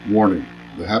Warning.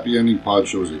 The Happy Ending Pod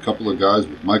Show is a couple of guys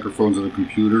with microphones and a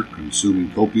computer consuming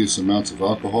copious amounts of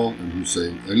alcohol and who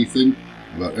say anything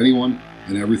about anyone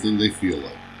and everything they feel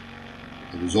like.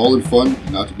 It is all in fun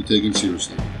and not to be taken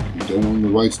seriously. We don't own the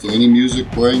rights to any music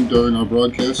playing during our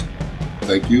broadcast.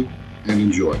 Thank you and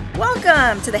enjoy.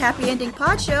 Welcome to the Happy Ending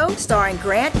Pod Show, starring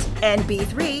Grant and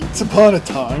B3. Once upon a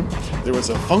time, there was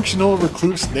a functional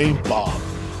recluse named Bob,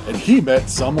 and he met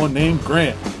someone named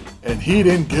Grant, and he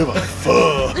didn't give a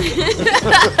fuck.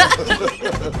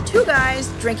 Two guys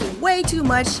drinking way too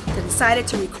much decided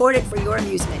to record it for your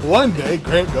amusement. One day,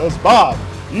 Grant goes, Bob,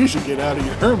 you should get out of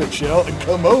your hermit shell and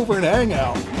come over and hang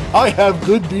out. I have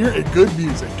good beer and good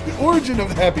music. The origin of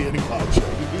the Happy Ending Pod Show.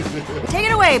 Take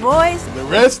it away, boys. The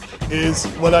rest is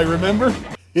what I remember.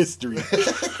 History.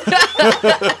 That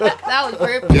was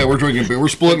perfect. Yeah, we're drinking beer. We're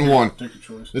splitting one. Take your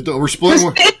choice. We're splitting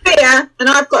one. It's beer, and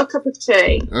I've got a cup of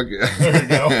tea. Okay. There you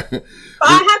go. But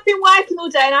I have been working all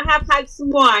day, and I have had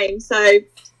some wine, so...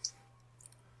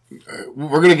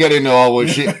 We're gonna get into all what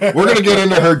she. We're gonna get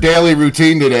into her daily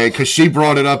routine today because she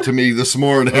brought it up to me this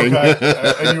morning. Okay.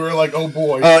 And you were like, oh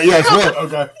boy. Yes. What?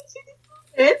 Okay.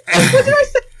 What did I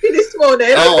say to you this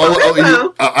morning?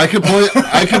 I can play.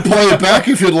 I can play it back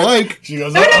if you'd like. She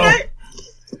goes, No.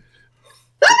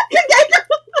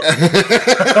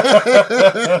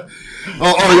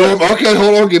 Okay.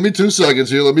 Hold on. Give me 2 seconds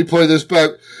here. Let me play this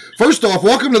back. First off,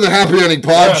 welcome to the Happy Ending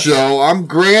Pod Show. I'm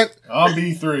Grant. I'm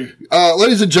B3.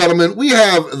 Ladies and gentlemen, we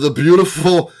have the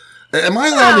beautiful. Am I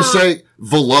allowed to say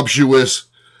voluptuous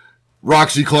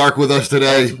Roxy Clark with us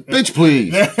today? Bitch,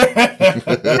 please.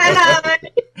 Hello.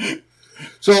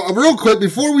 So, real quick,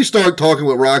 before we start talking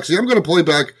with Roxy, I'm going to play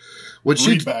back what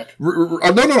she... Read back. No,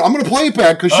 I'm going to play it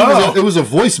back because it was a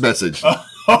voice message.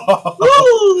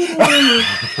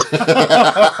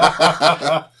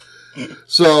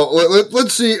 So,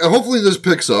 let's see. Hopefully this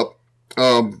picks up.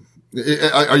 Are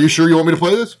you sure you want me to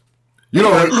play this? You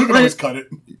don't. You can always cut it.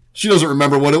 She doesn't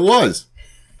remember what it was.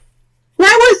 Where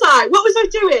was I? What was I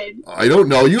doing? I don't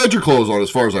know. You had your clothes on, as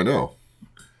far as I know.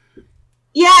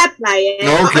 Yeah, play it.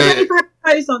 Okay. I don't even have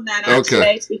clothes on then, actually.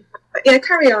 Okay. But yeah,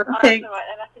 carry on, I think. That's alright,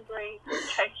 then I can breathe.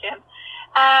 Joking.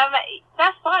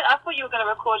 That's fine. I thought you were going to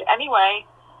record it anyway.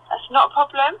 That's not a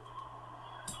problem.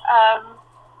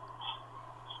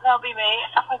 That'll be me.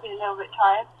 I'll probably be a little bit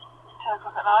tired. 10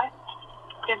 o'clock at night.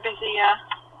 Been busy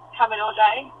coming all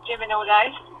day, gymming all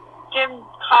day. Gym,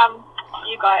 come,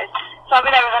 you guys. So I've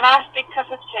been there with a nice big cup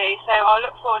of tea, so I'll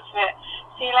look forward to it.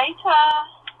 See you later.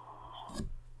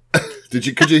 Could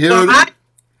you hear it?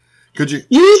 Could you?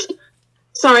 Usually,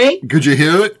 sorry? Could you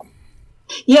hear it?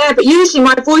 Yeah, but usually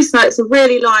my voice notes are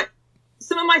really like...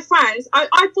 Some of my friends,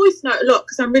 I voice note a lot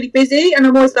because I'm really busy, and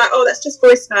I'm always like, oh, that's just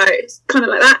voice note. It's kind of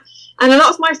like that. And a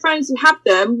lot of my friends who have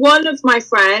them, one of my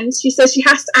friends, she says she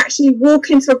has to actually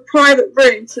walk into a private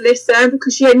room to listen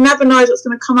because she never knows what's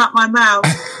going to come out my mouth.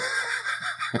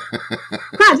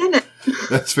 Bad, isn't it?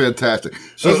 That's fantastic.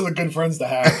 Those are the good friends to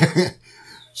have.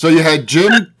 So you had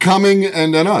Jim coming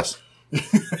and then us.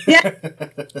 Yeah.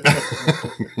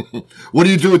 What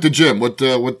do you do at the gym? What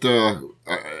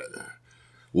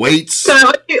weights? So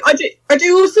I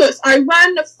do all sorts. I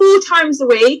run 4 times a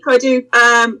week. I do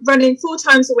running 4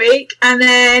 times a week, and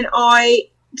then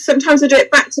sometimes I do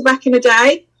it back to back in a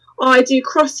day. I do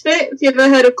CrossFit. If you ever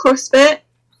heard of CrossFit,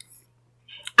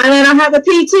 and then I have a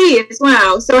PT as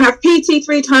well. So I have PT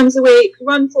 3 times a week,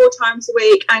 run 4 times a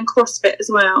week, and CrossFit as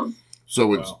well.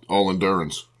 So it's all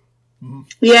endurance.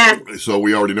 Yeah. So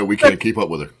we already know we can't keep up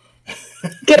with her.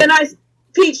 Get a nice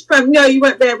peach from. No, you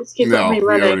won't be able to keep up with me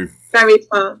running very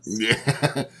fast.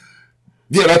 Yeah.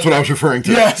 Yeah, that's what I was referring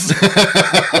to. Yes.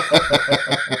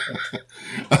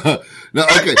 No,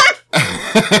 okay.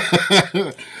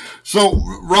 So,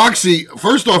 Roxy,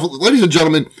 first off, ladies and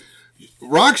gentlemen,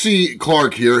 Roxy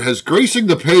Clark here has gracing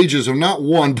the pages of not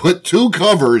 1, but 2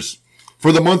 covers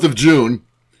for the month of June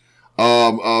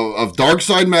of Dark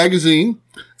Side Magazine,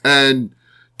 and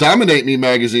Dominate Me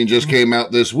Magazine just came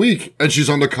out this week, and she's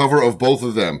on the cover of both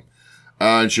of them.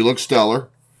 And she looks stellar.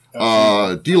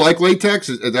 Do you like latex?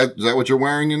 Is that what you're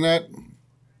wearing in that?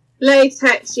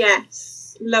 Latex,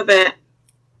 yes. Love it.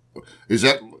 Is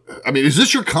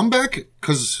this your comeback?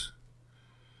 Because...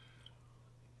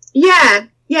 Yeah,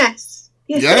 yes.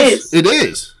 Yes, it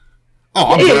is.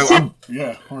 Oh,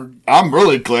 I'm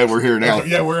really glad we're here now.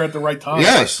 Yeah, we're at the right time.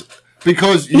 Yes,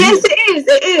 because... Yes,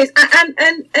 it is.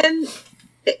 And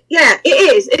yeah,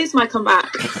 it is. It is my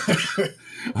comeback.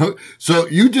 So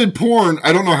you did porn.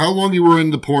 I don't know how long you were in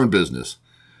the porn business.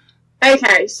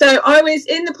 Okay, so I was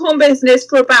in the porn business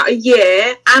for about a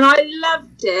year, and I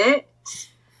loved it.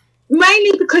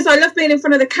 mainly because I love being in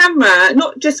front of the camera,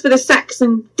 not just for the sex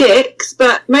and dicks,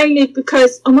 but mainly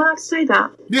because, am I allowed to say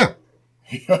that? Yeah.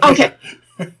 Okay.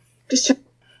 Just check.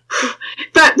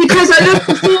 But because I love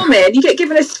performing, you get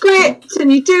given a script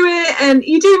and you do it, and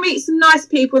you do meet some nice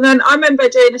people. And then I remember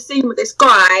doing a scene with this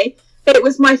guy. It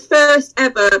was my first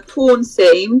ever porn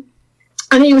scene,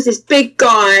 and he was this big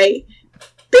guy,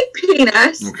 big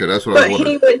penis. Okay, that's what I was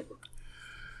wondering.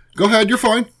 Go ahead, you're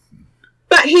fine.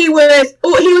 But he was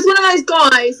one of those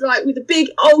guys, like, with a big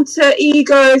alter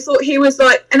ego. Thought he was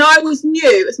like, and I was new.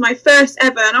 It was my first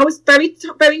ever, and I was very,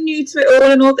 very new to it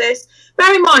all and all this.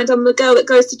 Bear in mind, I'm the girl that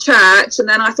goes to church, and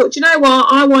then I thought, you know what?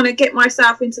 I want to get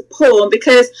myself into porn,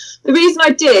 because the reason I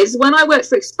did is when I worked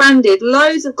for Expanded,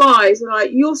 loads of guys were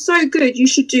like, "You're so good, you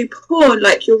should do porn.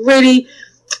 Like, you're really,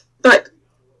 like,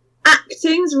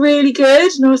 acting's really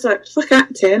good." And I was like, "Fuck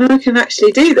acting, I can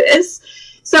actually do this."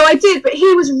 So I did, but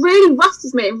he was really rough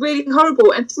with me and really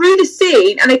horrible. And through the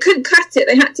scene, and they couldn't cut it,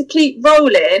 they had to keep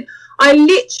rolling, I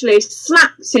literally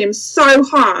slapped him so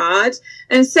hard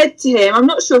and said to him, I'm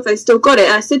not sure if they still got it,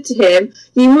 I said to him,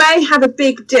 "You may have a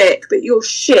big dick, but you're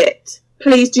shit.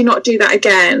 Please do not do that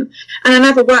again." And I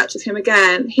never worked with him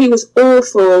again. He was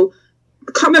awful.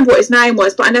 I can't remember what his name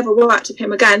was, but I never worked with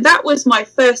him again. That was my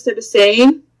first ever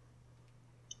scene.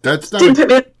 That's not... Didn't put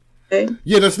me on.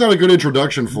 Yeah, that's not a good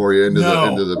introduction for you into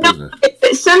the business.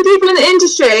 But some people in the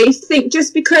industry think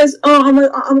just because I'm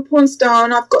a porn star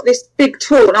and I've got this big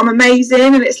tour and I'm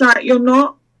amazing, and it's like, you're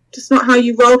not. That's not how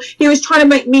you roll. He was trying to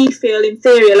make me feel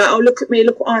inferior, like, "Oh, look at me,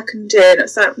 look what I can do." And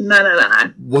it's like,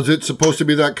 no. Was it supposed to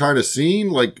be that kind of scene?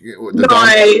 Like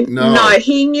No.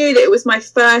 He knew that it was my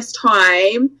first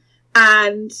time,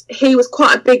 and he was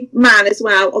quite a big man as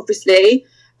well, obviously.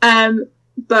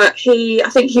 But I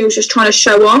think he was just trying to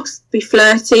show off, be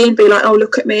flirty and be like, "Oh,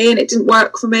 look at me," and it didn't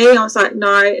work for me. I was like,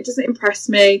 no, it doesn't impress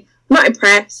me. I'm not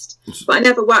impressed, but I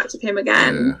never worked with him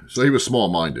again. Yeah. So he was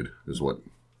small-minded, is what?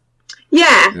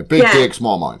 Yeah. Big dick,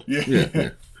 small-mind. Yeah.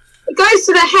 It goes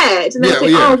to the head, and they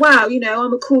think, "Oh, wow,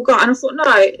 I'm a cool guy." And I thought,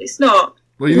 no, it's not.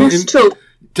 Well, it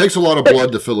takes a lot of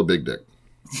blood to fill a big dick.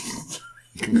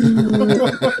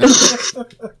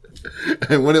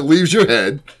 And when it leaves your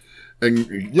head...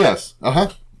 And yes,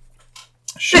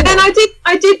 Sure. But then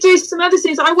I did do some other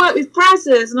things. I worked with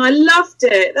Brazzers, and I loved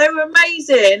it. They were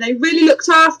amazing. They really looked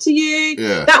after you.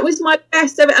 Yeah. That was my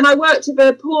best ever. And I worked with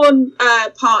a porn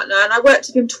partner, and I worked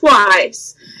with him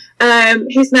twice.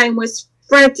 His name was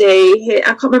Freddie.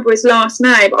 I can't remember his last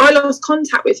name, but I lost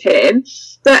contact with him.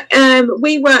 But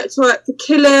we worked for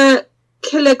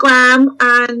Kilogram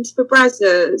and for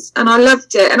Brazzers, and I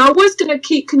loved it. And I was going to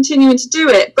keep continuing to do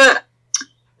it, but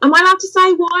am I allowed to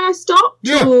say why I stopped?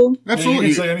 Yeah, absolutely.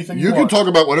 You can say anything you can talk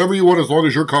about whatever you want as long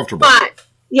as you're comfortable. But,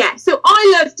 yeah, so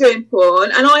I love doing porn,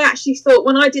 and I actually thought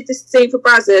when I did this scene for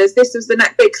Brazzers, this was the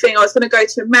next big thing. I was going to go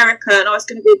to America, and I was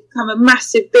going to become a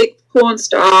massive, big porn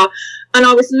star, and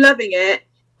I was loving it.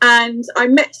 And I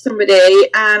met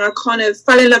somebody, and I kind of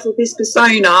fell in love with his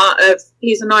persona of,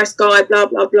 he's a nice guy, blah,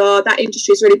 blah, blah. That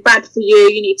industry is really bad for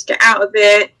you. You need to get out of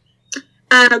it.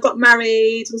 And I got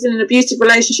married, was in an abusive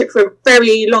relationship for a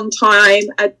very long time.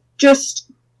 I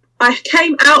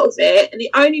came out of it, and the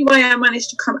only way I managed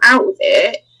to come out of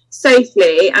it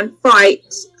safely and fight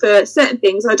for certain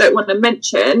things I don't want to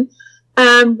mention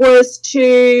was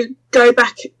to go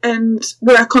back and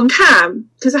work on cam,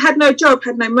 because I had no job,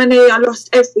 had no money, I lost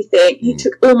everything. He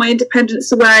took all my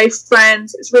independence away,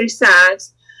 friends. It was really sad.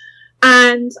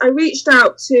 And I reached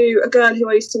out to a girl who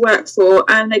I used to work for,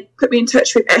 and they put me in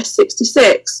touch with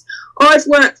S66. I've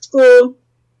worked for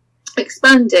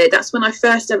Expanded. That's when I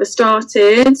first ever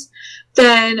started.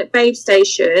 Then Babe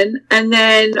Station. And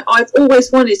then I've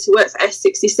always wanted to work for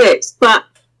S66. But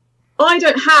I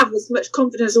don't have as much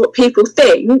confidence as what people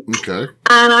think. Okay.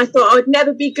 And I thought I would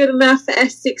never be good enough for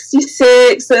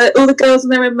S66. All the girls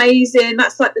in there are amazing.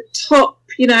 That's like the top,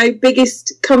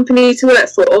 biggest company to work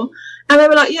for. And they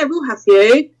were like, "Yeah, we'll have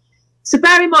you." So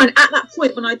bear in mind, at that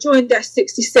point when I joined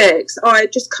S66, I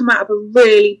had just come out of a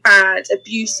really bad,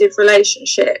 abusive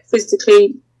relationship,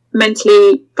 physically,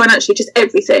 mentally, financially, just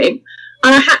everything.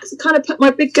 And I had to kind of put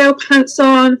my big girl pants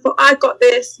on, thought, I got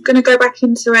this, I'm going to go back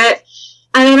into it.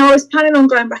 And then I was planning on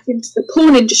going back into the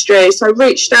porn industry. So I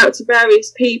reached out to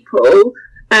various people.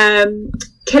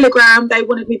 Kilogram, they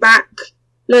wanted me back.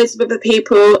 Loads of other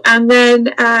people, and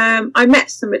then I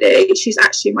met somebody. She's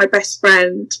actually my best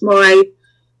friend, my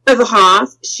other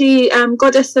half. She,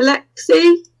 Goddess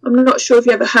Alexi. I'm not sure if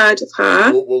you ever heard of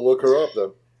her. We'll look her up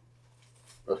then.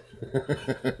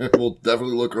 We'll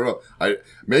definitely look her up.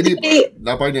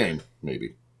 Not by name,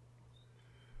 maybe.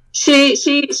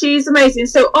 She's amazing.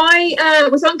 So I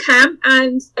was on cam,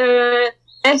 and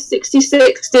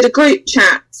S66 did a group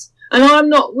chat, and I'm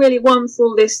not really one for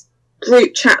all this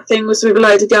group chat thing with a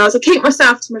load of girls. I keep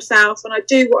myself to myself, and I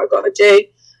do what I got to do,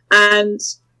 and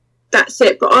that's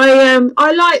it. But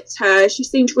I liked her. She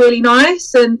seemed really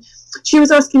nice, and she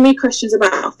was asking me questions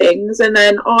about things, and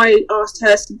then I asked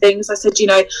her some things. I said,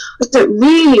 I don't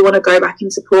really want to go back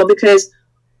into porn because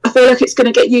I feel like it's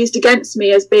going to get used against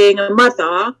me as being a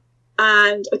mother,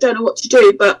 and I don't know what to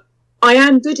do, but I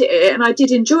am good at it, and I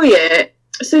did enjoy it.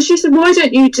 So she said, why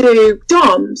don't you do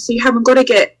Dom? So you haven't got to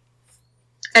get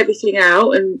everything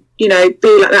out and, be like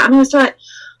that. And I was like,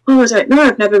 I don't know.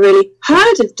 I've never really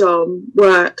heard of Dom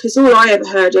work, because all I ever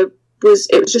heard of was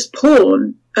just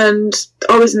porn, and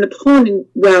I was in the porn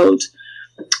world.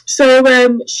 So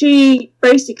she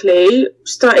basically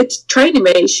started training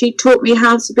me. She taught me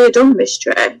how to be a Dom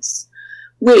mistress,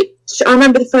 which I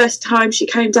remember the first time she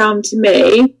came down to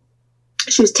me,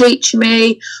 she was teaching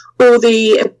me all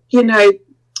the,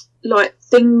 like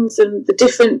things and the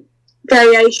different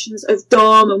variations of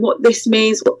Dom and what this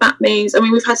means, what that means. I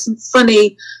mean, we've had some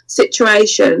funny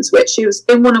situations, which she was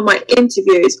in one of my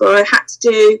interviews where I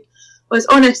was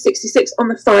on S66 on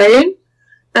the phone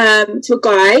to a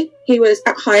guy. He was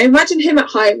at home. Imagine him at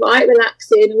home, right,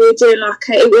 relaxing. And we were doing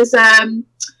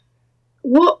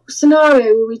what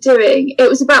scenario were we doing? It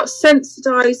was about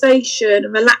sensitization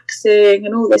and relaxing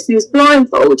and all this. And he was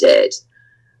blindfolded.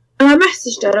 And I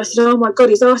messaged her and I said, oh my God,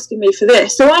 he's asking me for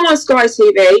this. So I'm on Sky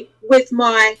TV with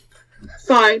my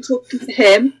phone talking to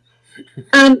him.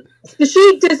 And so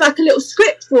she does like a little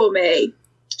script for me.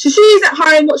 So she's at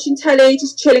home watching telly,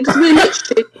 just chilling, because we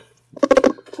literally,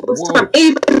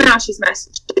 even now she's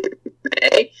messaging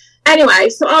me. Anyway,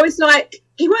 so I was like,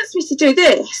 he wants me to do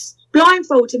this,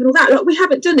 blindfold him and all that. Like, we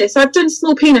haven't done this. I've done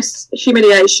small penis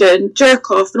humiliation,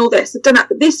 jerk off and all this. I've done that,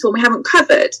 but this one we haven't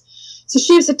covered. So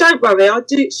she said, don't worry, I'll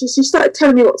do. She started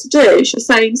telling me what to do. She was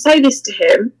saying, say this to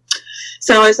him.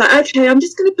 So I was like, okay, I'm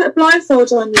just going to put a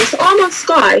blindfold on you. So I'm on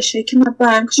Sky, shaking my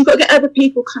bum, because you've got to get other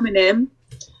people coming in,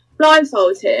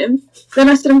 blindfold him. Then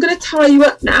I said, I'm going to tie you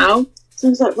up now. So I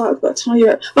was like, right, I've got to tie you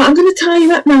up. Right, I'm going to tie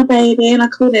you up now, baby, and I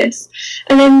call this.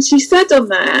 And then she said on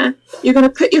there, you're going to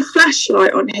put your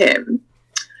flashlight on him.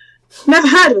 Never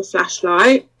heard of a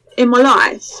flashlight in my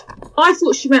life. I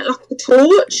thought she meant like a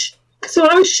torch. So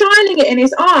I was shining it in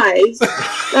his eyes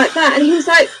like that, and he was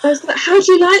like, I was like, how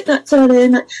do you like that,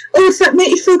 darling? Like, oh, does that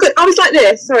make you feel good? I was like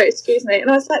this, sorry, excuse me.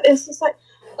 And I was like this, I was like,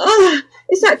 oh,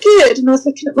 is that good? And I was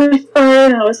looking at my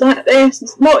phone, and I was like this, and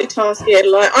multitasking,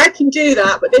 like, I can do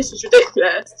that, but this is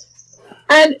ridiculous.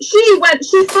 And she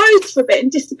froze for a bit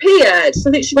and disappeared.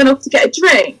 So I think she went off to get a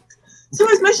drink. So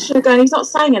I was messaging her going, he's not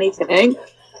saying anything.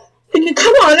 Thinking,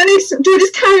 come on, I need to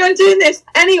just carry on doing this.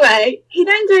 Anyway, he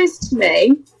then goes to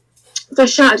me. So I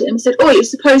shouted at him and said, oh, you're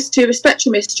supposed to respect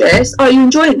your mistress. Are you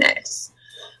enjoying this?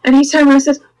 And he turned around and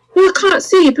said, well, I can't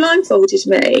see, you blindfolded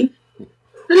me.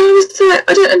 And I was like,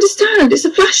 I don't understand. It's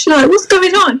a flashlight. What's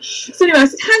going on? So anyway, I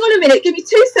said, hang on a minute. Give me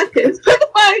 2 seconds. Put the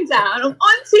phone down. I'm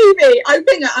on TV. I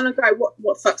ring her and I go, what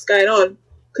the fuck's going on?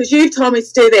 Because you've told me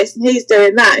to do this and he's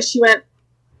doing that. And she went,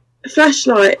 a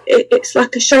flashlight, it's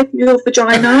like a shape of your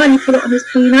vagina and you put it on his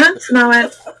penis. And I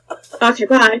went, okay,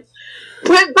 bye.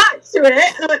 Went back to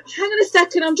it and I went, hang on a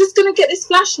second, I'm just going to get this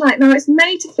flashlight now. It's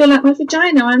made to feel like my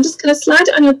vagina. I'm just going to slide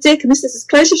it on your dick and this is as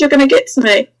close as you're going to get to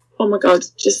me. Oh my God,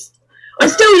 I'm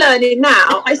still learning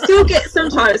now. I still get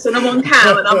sometimes when I'm on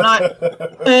cam and I'm like,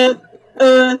 and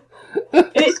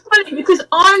it's funny because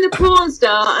I'm the porn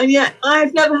star and yet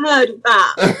I've never heard of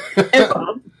that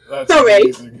ever. Sorry.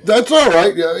 Amazing. That's all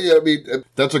right. Yeah. I mean,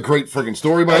 that's a great freaking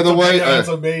story, by the way. That's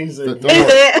amazing. Is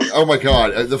it? Oh my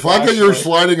God! The fact that you're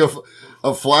sliding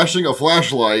flashing a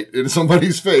flashlight in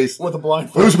somebody's face with a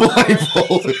blindfold. Who's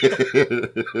blindfolded? You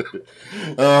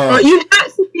had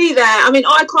to be there. I mean,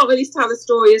 I can't really tell the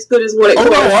story as good as what it was.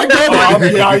 No, I got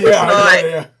it. Yeah. I have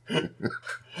a good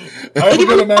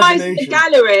Even the guys in the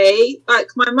gallery, like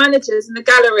my managers in the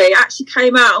gallery, actually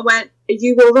came out and went, "Are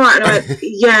you all right?" And I went,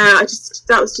 "Yeah."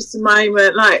 That was just a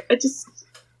moment. Like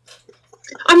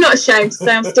I'm not ashamed to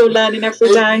say I'm still learning every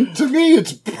day. To me,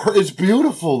 it's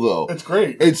beautiful though. It's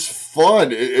great. It's fun.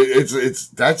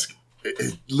 That's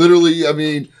literally. I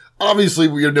mean, obviously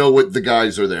we know what the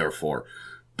guys are there for,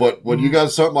 but when you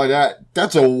got something like that,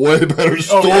 that's a way better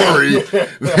story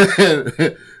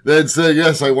than say,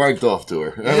 "Yes, I wanked off to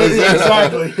her."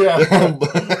 Exactly. Yeah.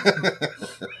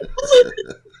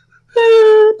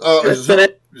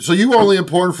 So you were only in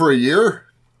porn for a year?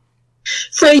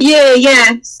 For a year,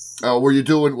 yes. Were you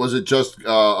doing? Was it just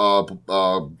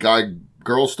guy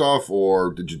girl stuff,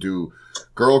 or did you do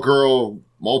girl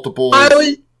multiple? I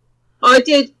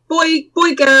did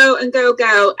boy, girl, and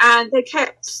girl, and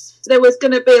there was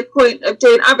going to be a point of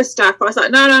doing other stuff. I was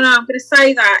like, no, I'm going to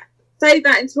save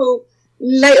that until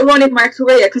later on in my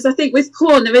career, because I think with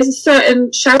porn there is a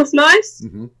certain shelf life.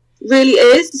 Mm-hmm. Really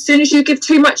is. As soon as you give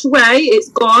too much away, it's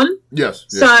gone. Yes.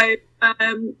 So I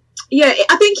think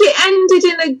it ended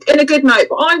in a good note,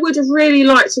 but I would have really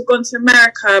liked to have gone to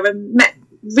America and met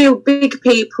real big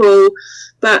people,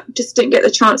 but just didn't get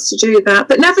the chance to do that.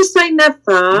 But never say never.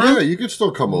 Yeah, you could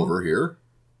still come over here.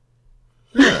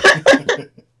 Yeah.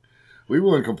 We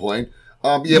wouldn't complain.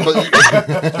 But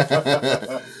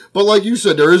but like you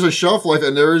said, there is a shelf life,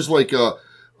 and there is like a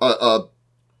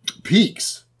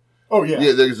peaks. Oh yeah.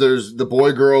 Yeah, there's the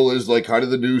boy girl is like kind of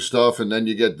the new stuff, and then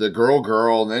you get the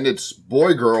girl, and then it's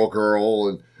boy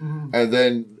girl, and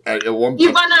then at one point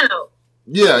you run out.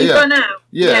 Yeah, you run out.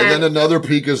 Yeah, and then another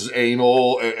peak is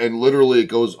anal, and literally it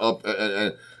goes up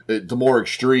and the more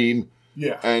extreme.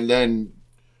 Yeah, and then.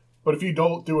 But if you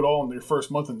don't do it all in your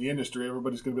first month in the industry,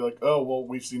 everybody's going to be like, "Oh, well,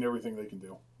 we've seen everything they can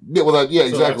do." Yeah, well,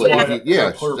 exactly.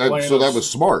 So that was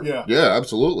smart. Yeah,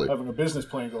 absolutely. Having a business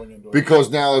plan going into it, because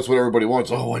now that's what everybody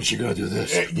wants. Oh, when's she going to do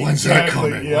this? When's that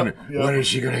coming? Yep. When is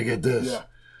she going to get this? Yeah.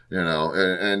 You know,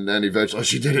 and then eventually,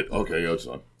 she did it. Okay, it's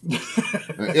done.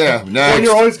 Yeah, next. Well,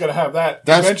 you're always going to have that.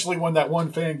 Eventually, when that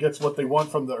one fan gets what they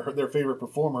want from their favorite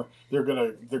performer, they're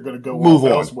gonna go move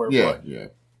on elsewhere. Yeah.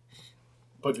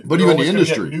 But even the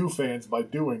industry, get new fans by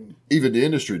doing. Even the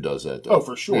industry does that, though. Oh,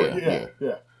 for sure.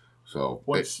 Yeah. So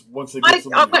once they get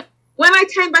when I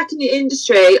came back in the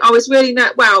industry, I was really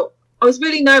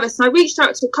nervous, and I reached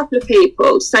out to a couple of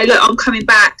people to say, "Look, I'm coming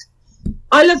back.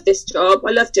 I love this job.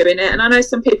 I love doing it, and I know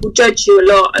some people judge you a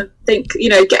lot and think,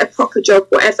 get a proper job,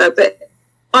 whatever. But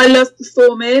I love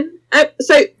performing."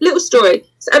 So, little story.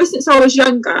 So, ever since I was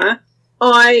younger,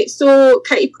 I saw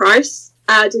Katie Price.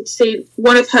 I did see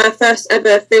one of her first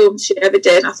ever films she ever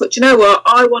did. I thought, you know what?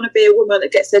 I want to be a woman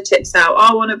that gets her tits out.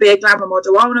 I want to be a glamour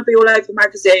model. I want to be all over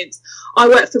magazines. I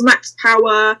worked for Max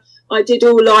Power. I did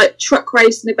all like truck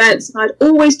racing events. And I'd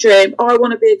always dreamed, I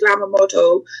want to be a glamour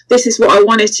model. This is what I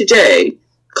wanted to do.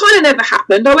 Kind of never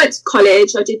happened. I went to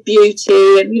college. I did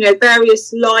beauty and,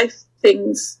 various life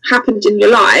things happened in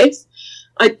your life.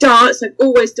 I danced. I've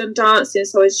always done dancing.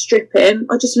 So I was stripping.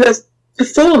 I just love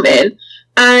performing.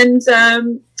 And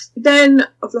then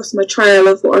I've lost my trail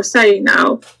of what I was saying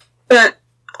now, but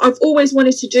I've always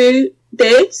wanted to do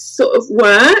this sort of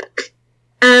work.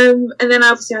 And then I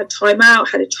obviously had time out,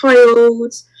 had a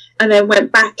child, and then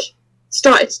went back,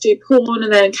 started to do porn,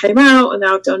 and then came out, and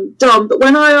now I've done Dom. But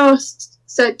when I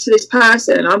said to this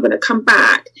person, I'm going to come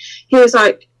back, he was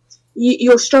like,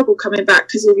 you'll struggle coming back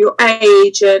because of your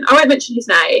age. And I won't mention his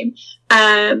name.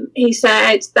 He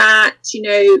said that,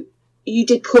 you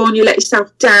did porn, you let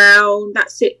yourself down,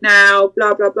 that's it now,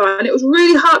 blah, blah, blah. And it was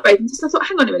really heartbreaking. So I thought,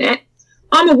 hang on a minute.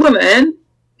 I'm a woman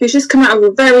who's just come out of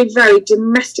a very, very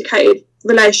domesticated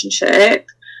relationship.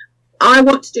 I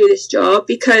want to do this job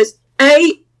because,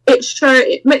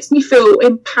 it makes me feel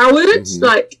empowered. Mm-hmm.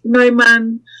 Like, no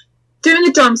man... Doing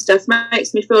the dumb stuff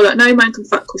makes me feel like no man can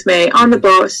fuck with me. I'm the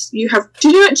boss. Do you know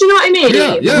what I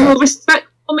mean? Yeah. More respect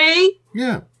for me.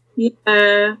 Yeah.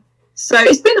 Yeah. So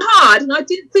it's been hard, and I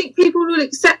didn't think people would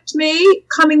accept me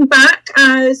coming back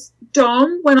as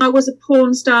Dom when I was a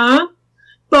porn star.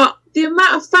 But the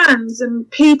amount of fans and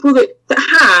people that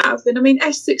have, and I mean,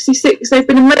 S66, they've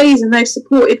been amazing. They've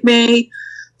supported me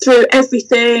through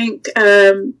everything.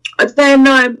 Then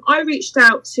I reached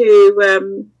out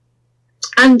to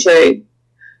Andrew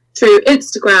through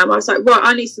Instagram. I was like, right,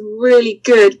 I need some really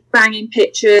good banging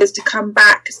pictures to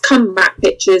comeback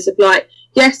pictures of like,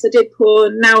 yes, I did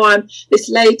porn. Now I'm this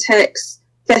latex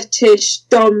fetish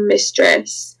Dom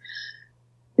mistress.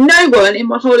 No one in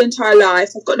my whole entire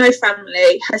life, I've got no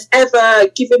family, has ever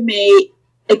given me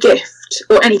a gift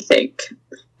or anything,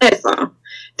 ever.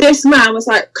 This man was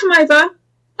like, come over.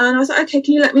 And I was like, okay,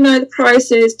 can you let me know the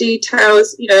prices,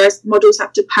 details, as models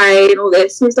have to pay and all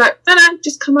this? And he's like, no,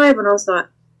 just come over. And I was like,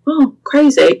 oh,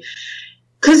 crazy.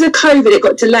 Because of COVID, it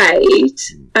got delayed.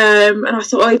 And I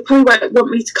thought, he probably won't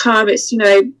want me to come. It's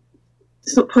probably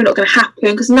not going to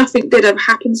happen because nothing good ever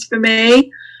happens for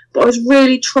me. But I was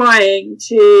really trying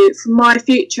for my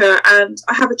future, and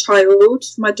I have a child,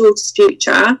 for my daughter's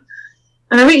future.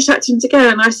 And I reached out to him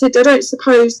again, and I said, I don't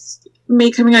suppose me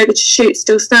coming over to shoot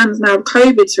still stands now.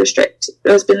 COVID's restricted,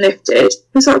 has been lifted.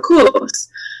 He was like, of course.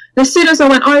 And as soon as I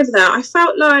went over there, I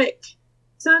felt like,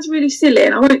 it sounds really silly,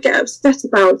 and I won't get upset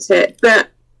about it, but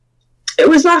it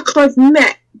was like I've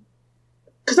met,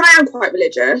 because I am quite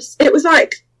religious, it was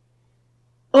like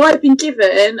I've been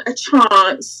given a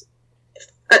chance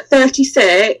at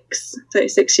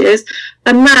 36 years,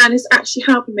 a man is actually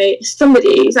helping me.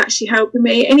 Somebody is actually helping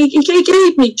me. And he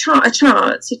gave me a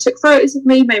chance. He took photos of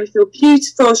me, made me feel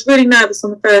beautiful. I was really nervous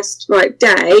on the first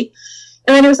day.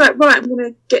 And then he was like, right, I'm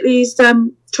going to get these,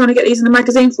 trying to get these in the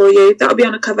magazine for you. That'll be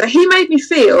on the cover. He made me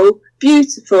feel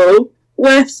beautiful,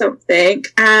 worth something.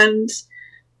 And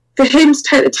for him to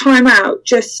take the time out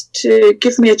just to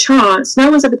give me a chance,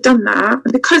 no one's ever done that.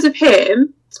 And because of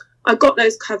him, I got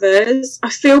those covers.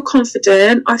 I feel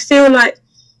confident. I feel like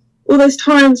all those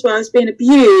times where I was being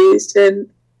abused and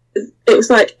it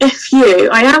was like, F you,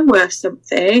 I am worth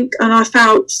something. And I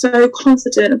felt so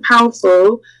confident and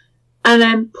powerful. And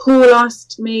then Paul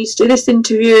asked me to do this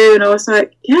interview and I was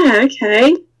like, yeah,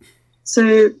 okay.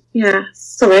 So, yeah,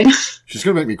 sorry. She's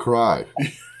going to make me cry.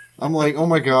 I'm like, oh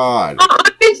my God.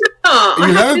 I've been through a lot.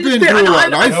 You have been through a lot,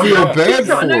 and I feel bad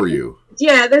for you.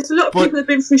 Yeah, there's a lot of people that have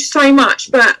been through so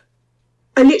much, but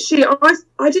I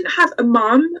didn't have a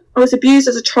mum. I was abused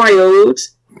as a child.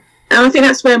 And I think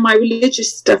that's where my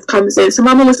religious stuff comes in. So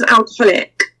my mum was an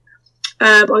alcoholic.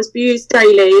 I was abused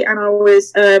daily and I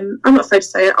was, I'm not afraid to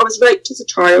say it, I was raped as a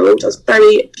child. I was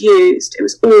very abused. It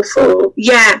was awful.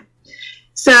 Yeah.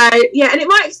 So, yeah, and it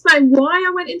might explain why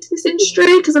I went into this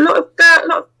industry, because a lot of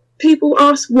people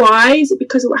ask why. Is it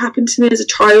because of what happened to me as a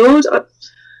child? I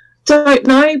don't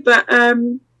know, but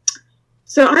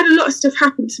so I had a lot of stuff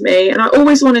happen to me and I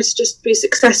always wanted to just be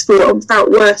successful and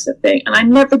felt worse, I think, and I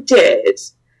never did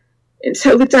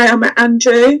until the day I met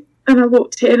Andrew and I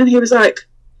walked in and he was like,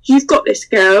 you've got this,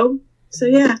 girl. So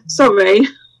yeah, sorry.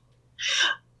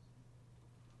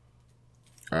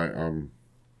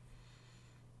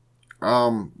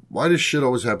 Why does shit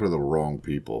always happen to the wrong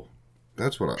people?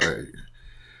 That's what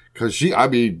because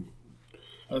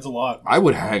that's a lot. I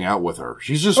would hang out with her.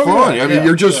 She's just fun. Yeah, I mean,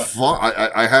 you're just fun.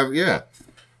 I have,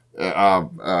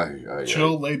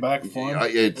 chill, lay back, fun. I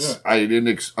didn't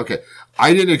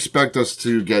expect us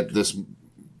to get this.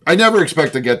 I never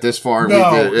expect to get this far. No.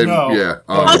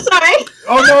 Oh, sorry.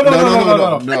 Oh,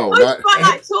 no. I quite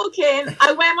like talking.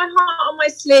 I wear my heart on my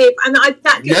sleeve, and that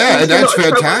gets and that's a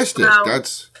lot of fantastic.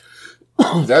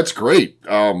 That's great.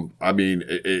 I mean,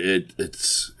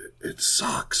 it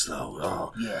sucks though.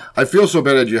 Oh. Yeah. I feel so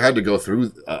bad that you had to go through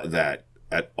that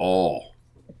at all.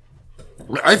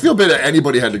 I feel bad that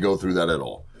anybody had to go through that at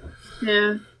all.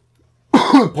 Yeah.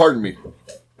 Pardon me.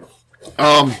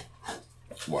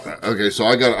 Okay, so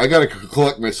I got to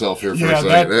collect myself here for a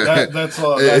second. That's a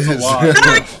lot.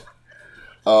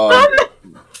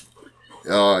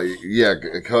 Yeah,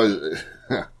 because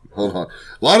hold on,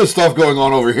 a lot of stuff going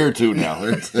on over here too now.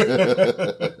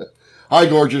 Hi,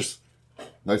 gorgeous.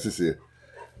 Nice to see you.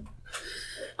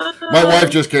 My wife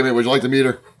just came in. Would you like to meet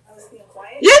her?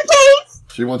 Yes, please.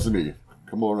 She wants to meet you.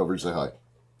 Come on over and say hi.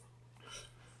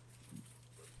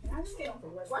 I'm just getting off the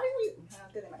work. Why didn't you?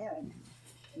 I'm getting my hair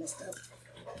messed up.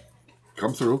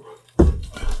 Come through.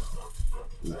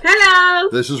 Hello.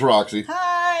 This is Roxy.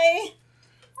 Hi.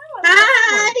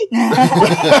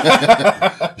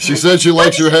 Hi. She said she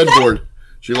likes your headboard.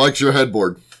 She likes your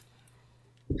headboard.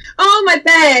 Oh, my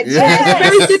bed. Yeah.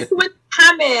 It's very good for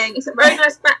hamming. It's a very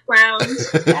nice background.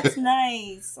 That's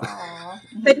nice. Aww.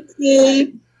 Thank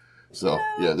you. So,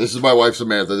 yeah, this is my wife,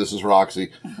 Samantha. This is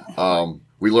Roxy.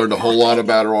 We learned a whole lot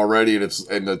about her already, and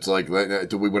it's like,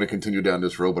 do we want to continue down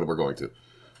this road? But we're going to.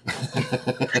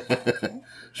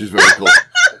 She's very cool.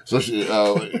 So,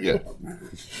 yeah.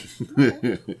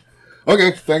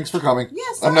 Okay, thanks for coming.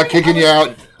 Yes, I'm not kicking you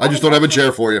out. I just don't have a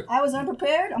chair for you. I was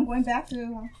unprepared. I'm going back to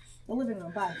the living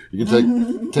room. Bye. You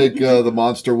can take the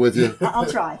monster with you. I'll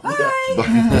try. Bye.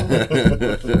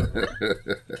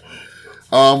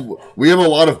 We have a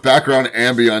lot of background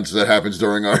ambience that happens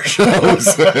during our shows.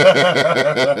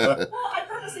 I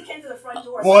purposely came to the front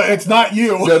door. Well, it's not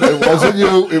you. It wasn't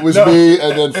you. It was me,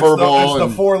 and then Furball.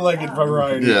 It's the four-legged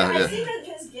variety. Yeah. I see that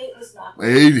his gate was knocked.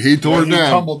 He tore it He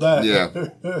down. tumbled down. Yeah.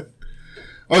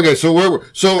 Okay, so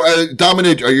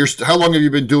Dominate. How long have you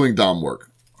been doing Dom work?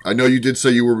 I know you did say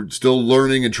you were still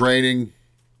learning and training.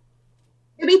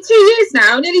 It'll be 2 years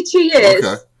now. Nearly 2 years.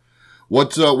 Okay.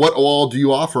 What all do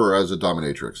you offer as a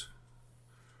dominatrix?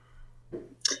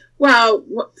 Well,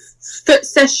 foot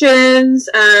sessions,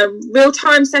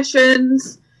 real-time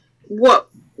sessions.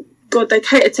 God, they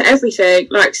cater to everything.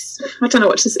 Like, I don't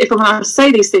know if I'm allowed to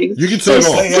say these things. You can say it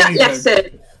all. Slut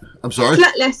lesson. I'm sorry?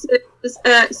 Slut lessons.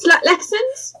 Slut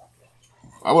lessons.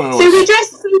 I want to know.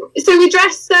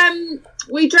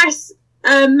 We dress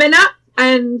men up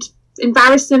and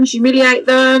embarrass them, humiliate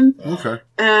them. Okay.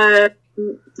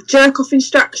 Jerk off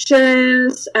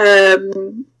instructions.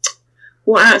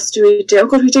 What else do we do? Oh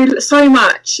God, we do so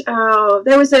much.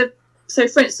 There was a so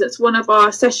for instance, one of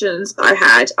our sessions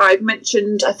that I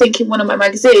mentioned, I think in one of my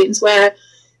magazines, where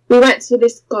we went to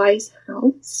this guy's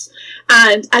house,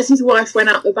 and as his wife went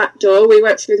out the back door, we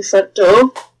went through the front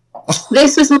door.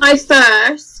 This was my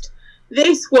first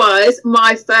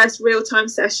real-time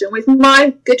session with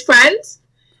my good friend.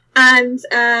 And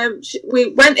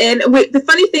we went in. The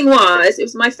funny thing was, it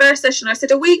was my first session. I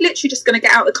said, are we literally just going to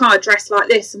get out of the car dressed like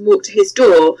this and walk to his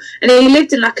door? And he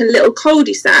lived in like a little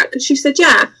cul-de-sac. And she said,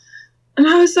 yeah. And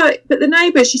I was like, but the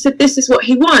neighbour, she said, this is what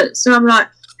he wants. And I'm like,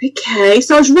 okay.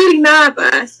 So I was really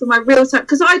nervous for my real time,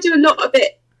 because I do a lot of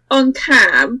it on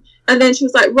cam. And then she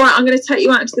was like, right, I'm going to take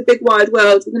you out into the big wide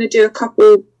world. We're going to do a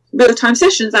couple real-time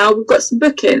sessions now. We've got some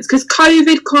bookings, because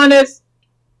COVID kind of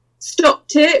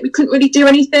stopped it. We couldn't really do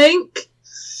anything.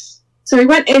 So we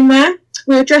went in there.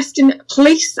 We were dressed in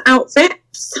police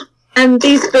outfits and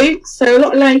these boots, so a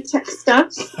lot of latex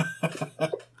stuff.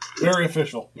 Very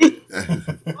official.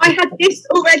 I had this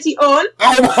already on.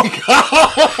 Oh my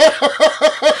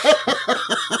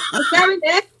God! Wearing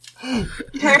it.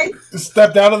 Okay.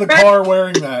 Stepped out of the car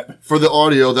wearing that. For the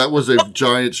audio, that was a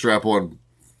giant strap-on.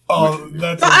 Oh,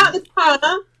 that's. Got out of the car,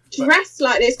 dressed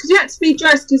like this, because you had to be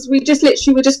dressed, because we just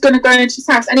literally were just going to go into his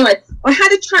house. Anyway, I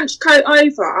had a trench coat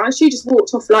over. She just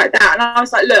walked off like that, and I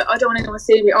was like, look, I don't want anyone to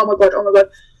see me. Oh my god.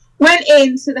 Went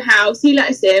into the house. He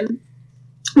let us in.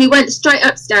 We went straight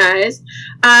upstairs,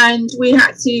 and we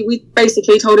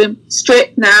basically told him,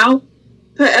 strip now,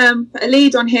 put a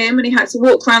lead on him, and he had to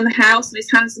walk around the house on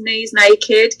his hands and knees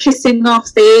naked, kissing our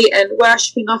feet and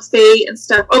worshipping our feet and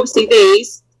stuff, obviously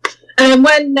these. And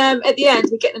when at the end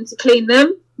we get them to clean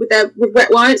them with wet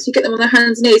wipes, we get them on their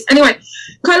hands and knees. Anyway,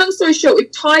 kind of long story short, we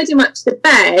tied him up to the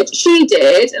bed. She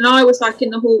did, and I was like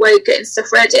in the hallway getting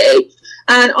stuff ready,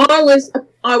 and I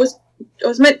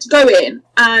was meant to go in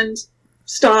and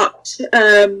start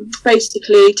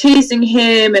basically teasing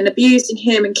him and abusing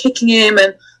him and kicking him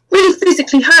and really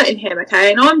physically hurting him,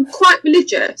 okay? And I'm quite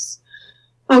religious.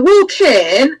 I walk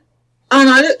in and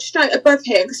I look straight above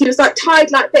him, because he was like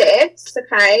tied like this,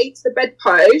 okay, to the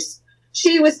bedpost.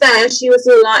 She was there. She was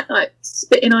all like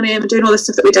spitting on him and doing all the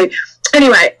stuff that we do.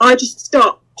 Anyway, I just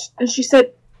stopped, and she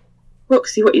said,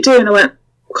 Roxy, what are you doing? I went,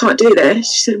 I can't do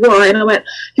this. She said, why? And I went,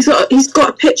 he's got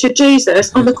a picture of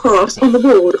Jesus on the cross on the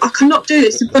wall. I cannot do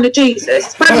this in front of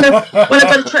Jesus. When I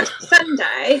go to church on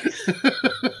Sunday,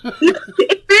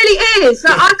 it really is.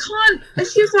 Like, I can't. And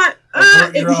she was like,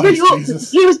 it was really awkward.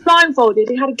 He was blindfolded.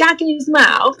 He had a gag in his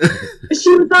mouth. And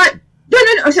she was like, no.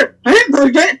 I said, I didn't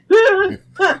vote it.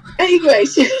 Anyway,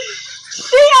 she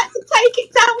had to take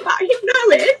it down without him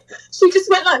knowing. She just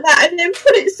went like that and then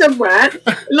put it somewhere.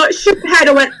 Like, shook her head.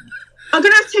 I went, I'm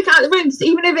going to have to take it out of the room, because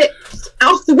even if it's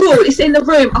off the wall, it's in the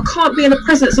room. I can't be in the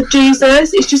presence of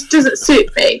Jesus. It just doesn't suit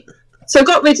me. So I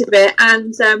got rid of it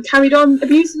and carried on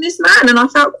abusing this man, and I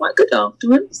felt quite good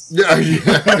afterwards. Yeah.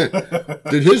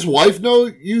 Did his wife know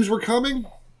you were coming?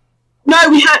 No,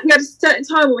 we had a certain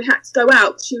time when we had to go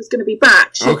out. She was going to be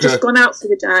back. She had just gone out for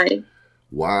the day.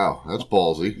 Wow, that's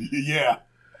ballsy. Yeah.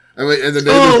 I mean, and the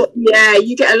neighbors... Oh, yeah,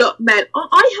 you get a lot of men.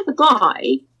 I have a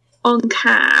guy on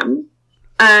cam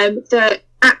that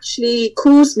actually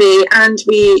calls me, and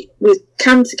we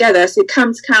cam together. So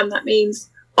cam to cam, that means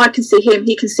I can see him,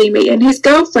 he can see me, and his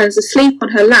girlfriend's asleep on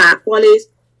her lap while he's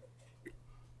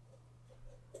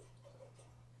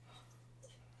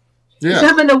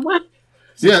having a wank.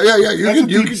 Yeah.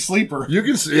 You can sleeper. You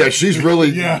can see. Yeah, she's really.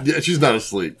 Yeah, she's not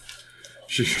asleep.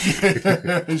 She's playing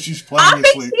I asleep.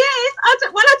 think she is. I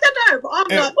don't know, but I'm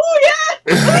like, oh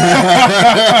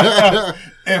yeah.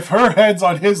 If her head's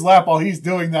on his lap while he's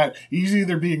doing that, he's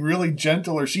either being really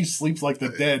gentle or she sleeps like the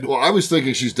dead. Well, I was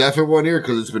thinking she's deaf in one ear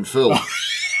because it's been filled.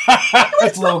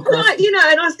 That's a little like, and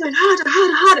I was going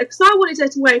harder, because I wanted her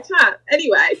to wake up.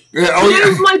 Anyway,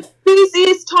 Yeah, my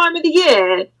busiest time of the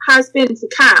year has been for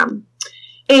Cam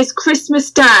is Christmas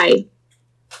Day.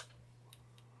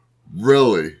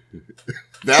 Really?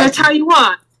 So I tell you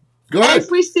what, Go ahead.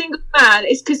 every single man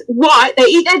is because they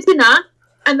eat their dinner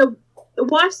and the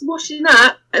wife's washing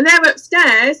up and they're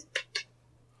upstairs.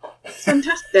 It's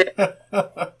fantastic.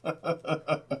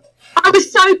 I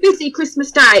was so busy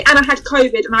Christmas Day, and I had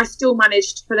COVID, and I still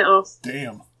managed to pull it off.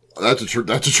 Damn. That's a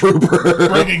trooper.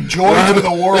 Bringing joy to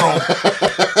the world.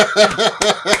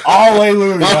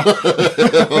 Hallelujah.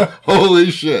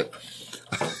 Holy shit.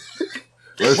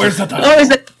 Where's the time?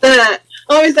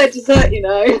 Always that dessert, you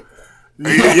know.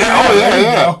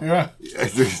 Yeah. Yeah.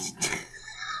 It's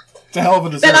a hell of a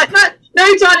dessert. They're like,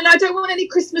 no, darling, I don't want any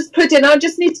Christmas pudding. I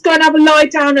just need to go and have a lie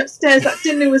down upstairs. That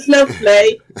dinner was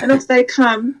lovely. And off they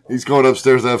come. He's going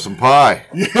upstairs to have some pie.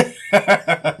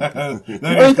 Then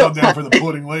he'll come down for the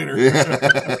pudding later.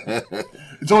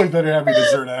 It's always better having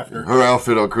dessert after. Her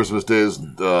outfit on Christmas Day is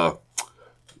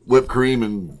whipped cream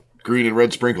and green and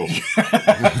red sprinkles.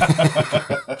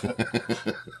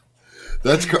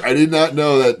 I did not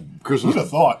know that Christmas. Who'd have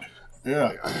thought?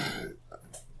 Yeah.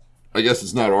 I guess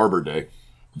it's not Arbor Day.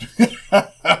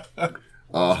 I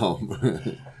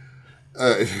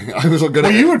was gonna.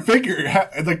 Well, you would figure,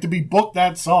 like, to be booked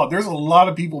that solid, there's a lot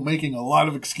of people making a lot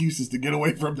of excuses to get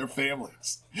away from their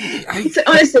families.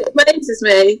 Honestly, it amazes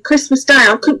me. Christmas Day,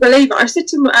 I couldn't believe it. I said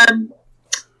to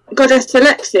Goddess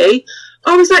Alexi,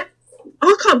 I was like,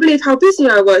 I can't believe how busy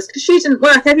I was because she didn't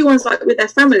work. Everyone's like with their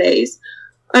families,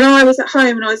 and I was at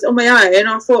home and I was on my own. And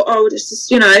I thought, oh, just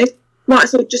might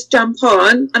as well just jump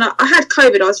on. And I had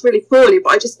COVID. I was really poorly,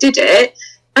 but I just did it.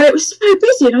 And it was so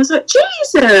busy. And I was like,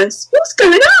 Jesus, what's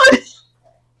going on?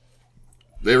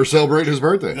 They were celebrating his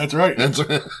birthday. That's right. And so,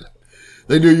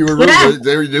 they knew you were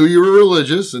they knew you were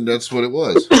religious, and that's what it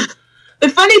was. The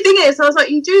funny thing is, I was like,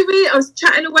 you do really? I was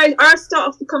chatting away. I start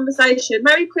off the conversation.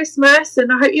 Merry Christmas,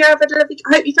 and I hope you've had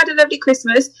a lovely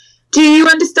Christmas. Do you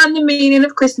understand the meaning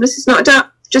of Christmas? It's not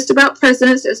just about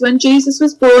presents. It's when Jesus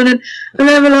was born. And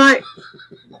they were like,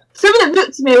 some of them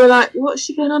looked at me and were like, what's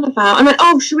she going on about? I went,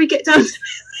 oh, should we get down?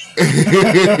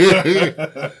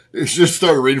 It's just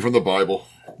started reading from the Bible.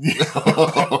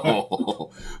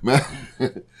 Oh, man.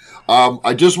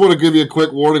 I just want to give you a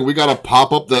quick warning. We got a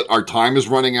pop-up that our time is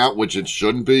running out, which it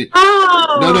shouldn't be.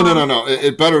 Oh. No.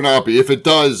 It better not be. If it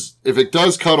does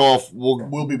cut off,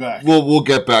 we'll be back. We'll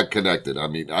get back connected. I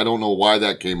mean, I don't know why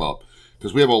that came up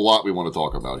because we have a lot we want to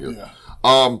talk about here. Yeah.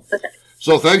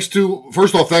 So let's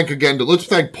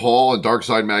thank Paul and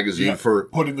Darkside Magazine for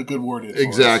putting the good word in.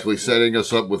 Exactly, setting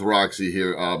us up with Roxy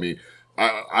here. I mean,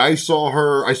 I saw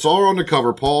her on the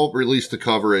cover. Paul released the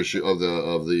cover issue of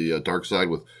the Darkside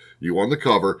with you on the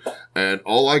cover, and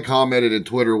all I commented in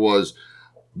Twitter was,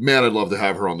 "Man, I'd love to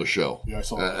have her on the show." Yeah, I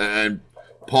saw that. And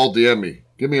Paul DM'd me.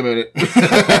 Give me a minute.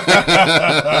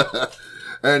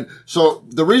 And so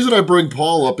the reason I bring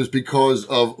Paul up is because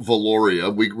of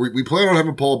Valoria. We plan on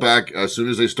having Paul back as soon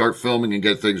as they start filming and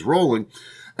get things rolling.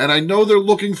 And I know they're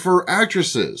looking for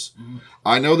actresses. Mm-hmm.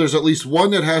 I know there's at least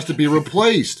one that has to be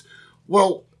replaced.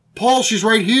 Well, Paul, she's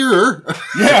right here.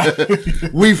 Yeah.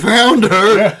 We found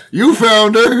her. Yeah. You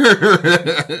found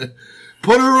her.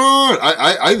 Put her on.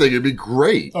 I think it'd be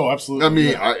great. Oh, absolutely. I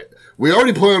mean, we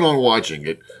already plan on watching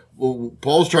it. Well,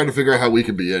 Paul's trying to figure out how we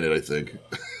can be in it, I think.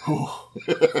 No.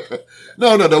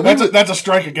 That's a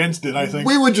strike against it, I think.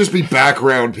 We would just be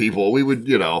background people. We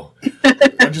would,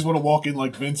 I just want to walk in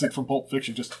like Vincent from Pulp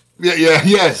Fiction, just...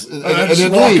 Yes. And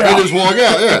then leave and just walk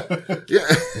out, yeah.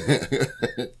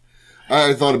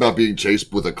 I thought about being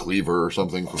chased with a cleaver or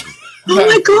something. Oh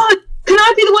my God! Can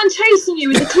I be the one chasing you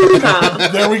with a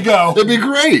cleaver? There we go. That'd be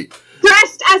great.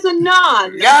 Dressed as a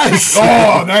nun. Yes.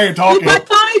 Oh, now you're talking. With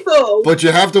my Bible. But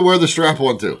you have to wear the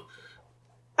strap-on too.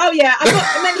 Oh yeah, I've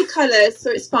got many colours,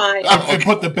 so it's fine. And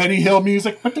put the Benny Hill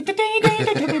music.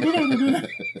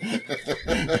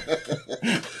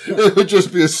 It would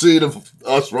just be a scene of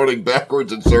us running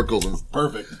backwards in circles.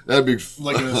 Perfect. That'd be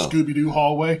like in a Scooby-Doo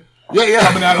hallway. Yeah.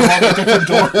 Coming out of all the different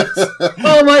doors.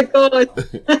 Oh my God.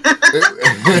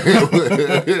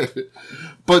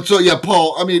 But so, yeah,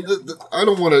 Paul, I mean, I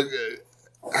don't want to...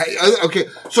 okay,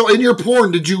 so in your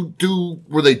porn,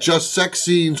 were they just sex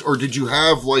scenes, or did you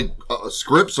have, like,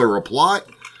 scripts or a plot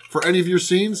for any of your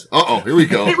scenes? Uh-oh, here we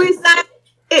go. It was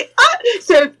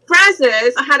so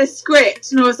Brazzers, I had a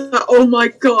script, and I was like, oh my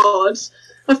God,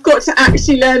 I've got to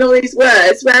actually learn all these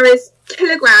words, whereas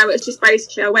Kilogram, it was just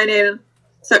basically, I went in,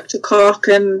 sucked a cock,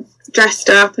 and dressed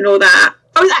up, and all that.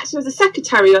 I was a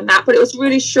secretary on that, but it was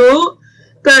really short.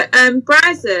 But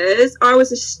Brazzers, I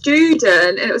was a student,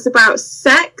 and it was about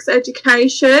sex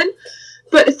education.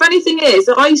 But the funny thing is,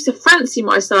 I used to fancy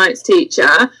my science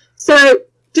teacher. So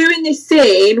doing this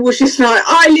scene was just like,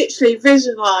 I literally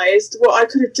visualised what I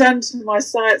could have done to my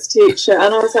science teacher.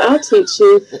 And I was like, I'll teach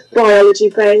you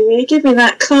biology, baby. Give me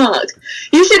that clock.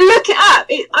 You should look it up.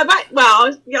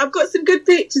 I've got some good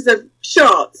pictures of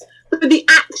shots. But the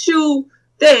actual...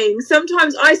 thing,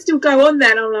 sometimes I still go on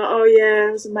there and I'm like, oh yeah,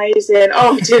 it was amazing.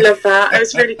 Oh, I do love that. It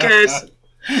was really good.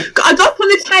 I got up on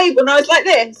the table and I was like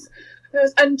this. I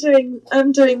was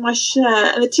undoing my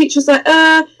shirt, and the teacher was like,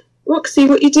 Roxy,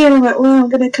 what you doing? I'm like, well, I'm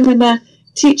going to come and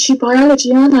teach you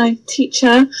biology, aren't I,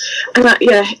 teacher? And I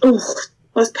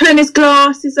was pulling his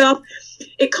glasses off.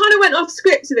 It kind of went off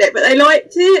script a bit, but they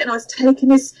liked it, and I was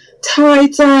taking his tie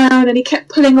down and he kept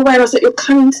pulling away. I was like, you're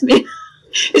coming to me.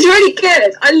 It's really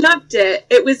good. I loved it.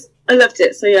 I loved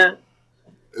it. So yeah,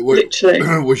 literally.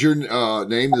 Was your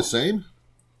name the same?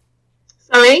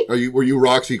 Sorry? Were you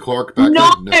Roxy Clark back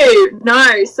No, then?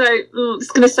 no. So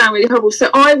it's going to sound really horrible. So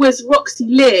I was Roxy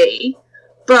Lee,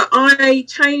 but I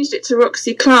changed it to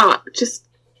Roxy Clark just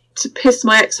to piss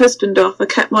my ex-husband off. I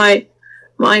kept my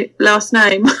last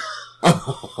name.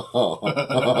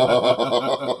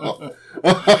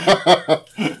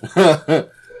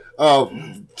 Oh,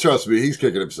 trust me, he's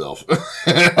kicking himself.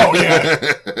 Oh yeah.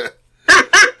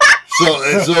 So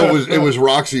it was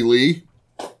Roxy Lee.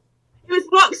 It was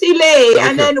Roxy Lee, Okay.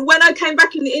 and then when I came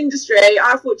back in the industry,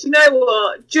 I thought, you know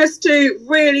what, just to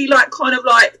really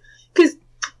because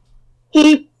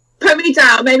he put me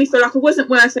down, made me feel like I wasn't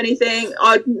worth anything.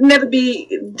 I'd never be.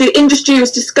 The industry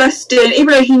was disgusting. Even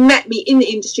though he met me in the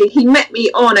industry, he met me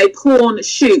on a porn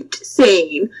shoot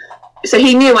scene, so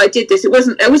he knew I did this. It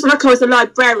wasn't like I was a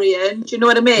librarian. Do you know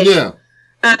what I mean? Yeah.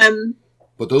 Um.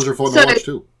 But those are fun to watch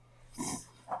too.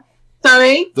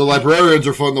 Sorry. The librarians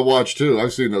are fun to watch too.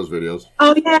 I've seen those videos.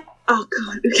 Oh yeah. Oh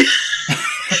god.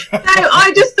 No,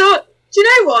 I just thought, do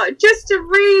you know what? Just to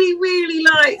really, really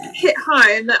hit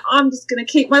home that I'm just going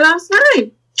to keep my last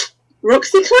name,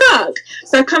 Roxy Clark.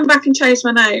 So I come back and change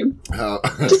my name.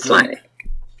 Just slightly.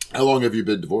 How long have you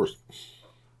been divorced?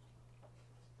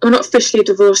 I'm not officially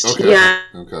divorced yet.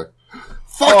 Okay.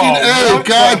 Fucking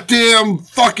goddamn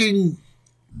fucking.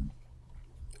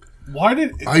 Why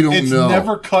did I don't it's know.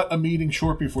 never cut a meeting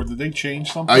short before? Did they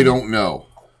change something? I don't know.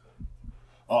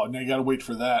 Oh, now you got to wait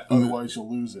for that. Otherwise, you'll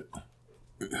lose it.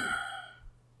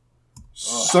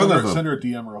 Send her a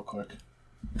DM real quick.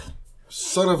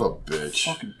 Son of a bitch.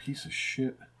 Fucking piece of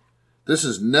shit. This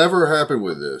has never happened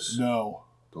with this. No.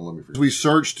 Don't let me forget. We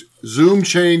searched. Zoom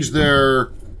changed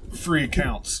their free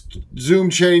accounts. Zoom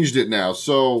changed it now,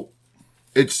 so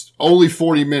it's only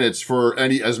 40 minutes for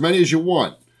as many as you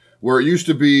want. Where it used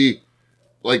to be,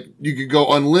 like, you could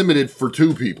go unlimited for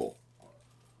 2 people.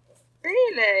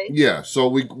 Really? Yeah, so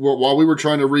while we were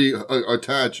trying to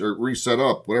reattach or reset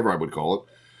up, whatever I would call it,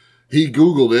 he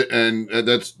Googled it, and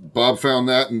Bob found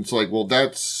that, and it's like, well,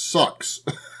 that sucks.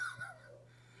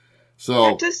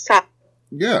 So That does suck.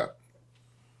 yeah.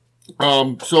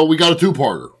 So we got a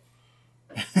 2-parter.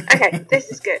 Okay, this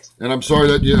is good. And I'm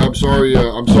sorry I'm sorry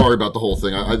about the whole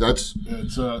thing.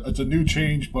 It's a new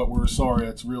change, but we're sorry.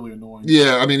 It's really annoying.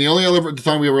 Yeah, I mean, the only other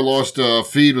time we ever lost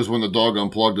feed was when the dog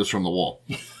unplugged us from the wall.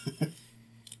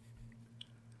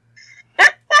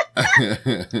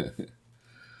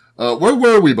 Where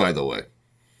were we, by the way?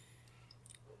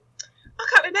 I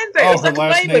can't remember. It was like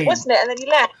a moment, wasn't it? And then you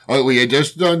left. Oh, we had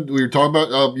just done. We were talking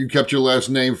about you kept your last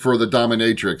name for the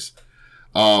dominatrix.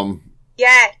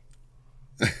 Yeah.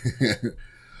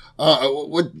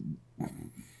 What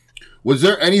was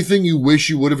there anything you wish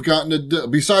you would have gotten to do,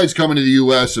 besides coming to the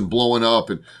U.S. and blowing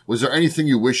up? And was there anything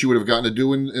you wish you would have gotten to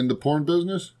do in the porn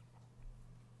business?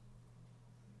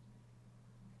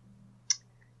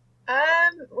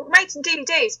 We made some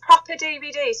DVDs, proper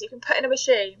DVDs you can put in a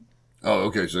machine. Oh,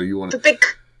 okay. So you want for big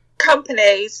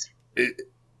companies.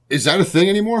 Is that a thing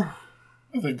anymore?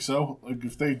 I think so. Like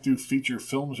if they do feature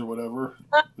films or whatever,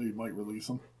 they might release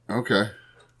them. Okay.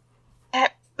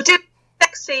 We'll do a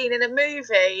sex scene in a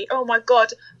movie. Oh my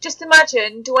god! Just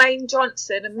imagine Dwayne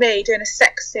Johnson and me doing a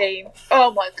sex scene.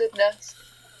 Oh my goodness.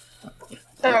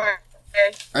 Sorry.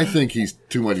 I think he's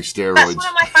too many steroids. That's one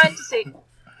of my fantasies.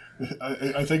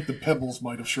 I think the pebbles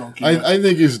might have shrunk. I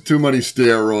think he's too many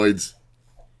steroids.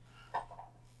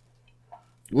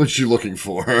 What's she looking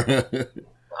for?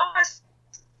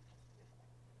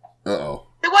 Uh-oh.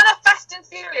 The one of Fast and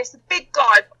Furious, the big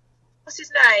guy. What's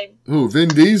his name? Who? Vin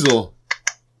Diesel.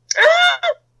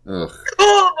 Ugh.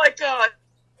 Oh my god.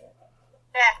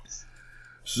 Yes.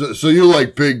 So you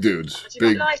like big dudes? Do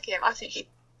you not like him? I think he.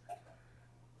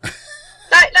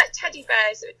 like teddy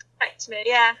bears that affect me.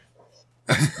 Yeah.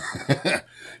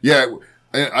 Yeah.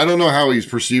 I don't know how he's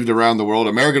perceived around the world.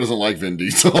 America doesn't like Vin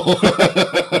Diesel.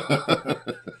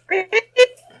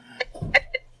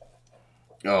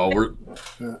 Oh,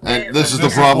 and this is the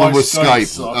problem with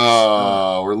Skype.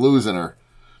 We're losing her.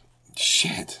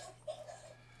 Shit.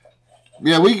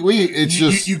 Yeah, it's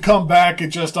just... You come back, it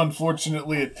just,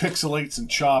 unfortunately, it pixelates and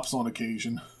chops on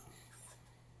occasion.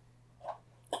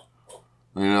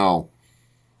 I know.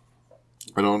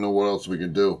 I don't know what else we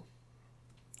can do.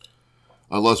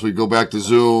 Unless we go back to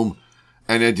Zoom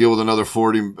and then deal with another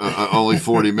 40, only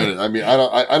 40 minutes. I mean,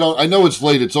 I know it's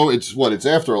late. It's what? It's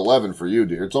after 11 for you,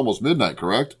 dear. It's almost midnight,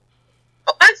 correct?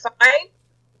 Oh,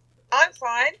 I'm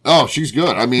fine. Oh, she's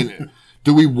good. I mean,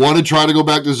 do we want to try to go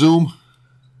back to Zoom?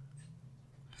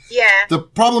 Yeah. The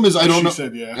problem is I don't She know.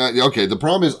 said yeah. Okay, the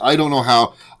problem is I don't know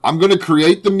how. I'm going to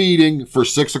create the meeting for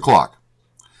 6 o'clock.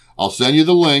 I'll send you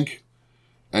the link,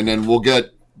 and then we'll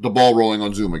get the ball rolling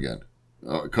on Zoom again.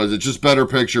 Because it's just better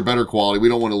picture, better quality. We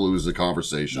don't want to lose the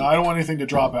conversation. No, I don't want anything to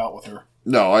drop out with her.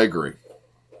 No, I agree.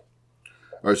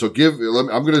 All right, so I'm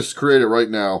going to create it right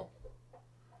now,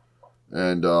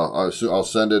 and I'll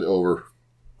send it over.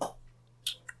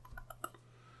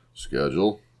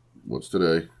 Schedule. What's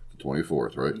today? The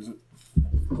 24th, right? Is it?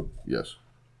 Yes.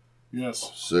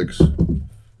 Yes. 6.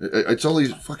 It's all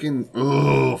these fucking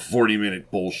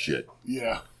 40-minute bullshit.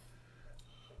 Yeah.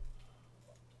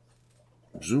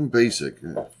 Zoom Basic.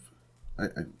 I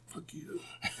fuck you.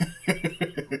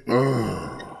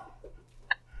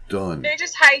 Done. They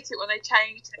just hate it when they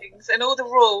change things and all the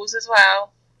rules as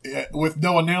well. Yeah, with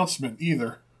no announcement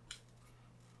either.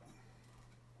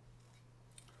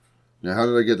 Now, how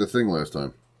did I get the thing last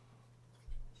time?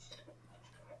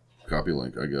 Copy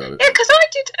link. I got it. Yeah, because I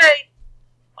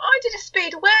did a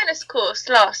speed awareness course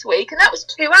last week, and that was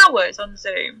 2 hours on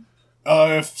Zoom.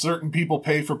 If certain people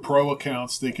pay for pro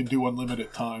accounts, they can do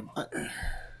unlimited time.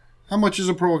 How much is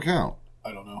a pro account?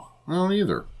 I don't know. I don't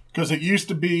either. Because it used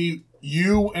to be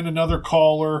you and another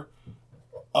caller,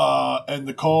 and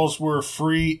the calls were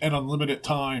free and unlimited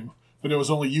time, but it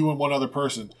was only you and one other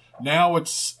person. Now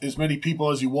it's as many people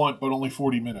as you want, but only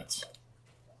 40 minutes.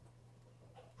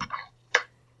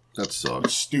 That It's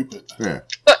sucks. stupid. Yeah.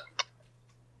 But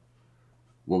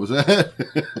What was that?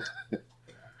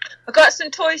 I got some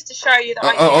toys to show you that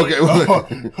I Oh, use.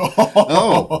 okay.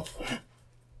 Oh.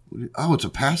 Oh, it's a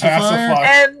pacifier?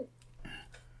 Pacifier.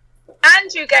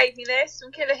 Andrew gave me this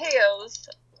from Killer Heels.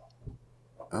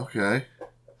 Okay.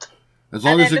 As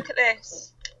long And as then it... look at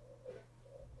this.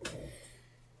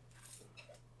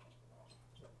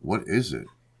 What is it?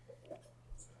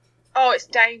 Oh, it's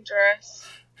dangerous.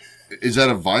 Is that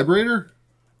a vibrator?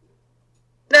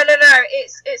 No.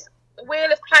 It's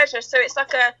Wheel of Pleasure. So it's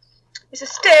like it's a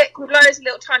stick with loads of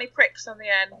little tiny pricks on the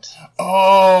end.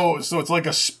 Oh, so it's like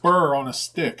a spur on a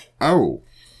stick. Oh.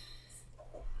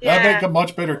 That'd Yeah. make a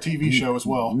much better TV show as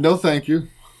well. No, thank you.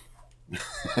 Well,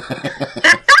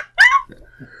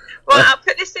 I'll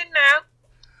put this in now.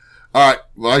 All right.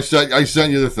 Well, I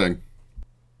sent you the thing.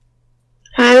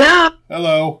 Hello.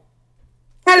 Hello.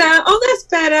 Hello. Oh, that's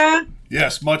better.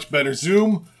 Yes, much better.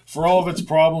 Zoom, for all of its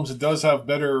problems, it does have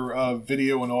better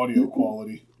video and audio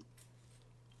quality.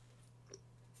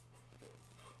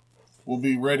 We'll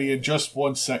be ready in just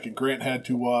 1 second. Grant had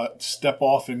to step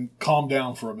off and calm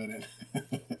down for a minute.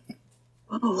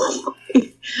 Oh.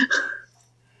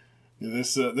 Yeah,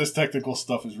 this technical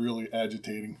stuff is really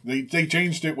agitating. They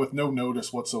changed it with no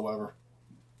notice whatsoever.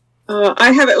 Oh,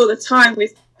 I have it all the time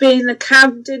with doing the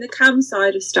cam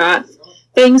side of stuff.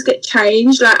 Things get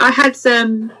changed. Like I had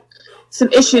some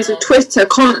issues with Twitter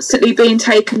constantly being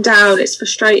taken down. It's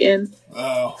frustrating.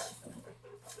 What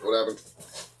happened?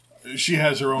 She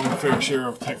has her own fair share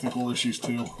of technical issues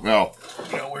too. No.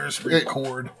 Yeah, where's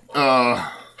record?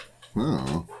 Oh,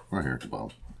 right here at the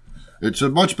bottom. It's a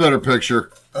much better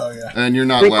picture, Oh yeah. and you're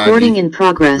not Recording laggy. in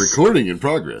progress. Recording in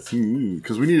progress.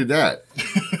 Because we needed that.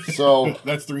 So,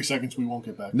 That's 3 seconds we won't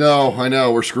get back. no, I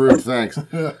know. We're screwed. Thanks.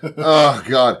 Oh,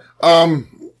 God.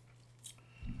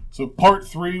 So part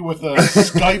 3 with a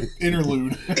Skype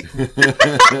interlude.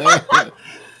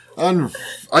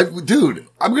 Dude,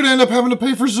 I'm going to end up having to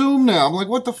pay for Zoom now. I'm like,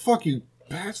 what the fuck, you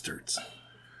bastards?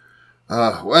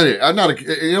 Well, anyway, I'm not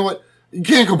you know what? You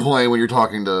can't complain when you're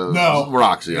talking to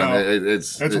Roxy. No. I mean,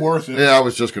 it's worth it. Yeah, I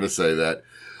was just going to say that.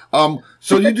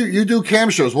 So you do cam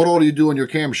shows. What all do you do on your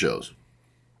cam shows?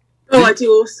 Oh, I do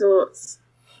all sorts.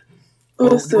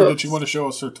 Or did you want to show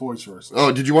us her toys first?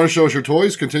 Oh, did you want to show us your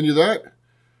toys? Continue that?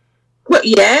 Well,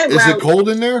 yeah. Is it cold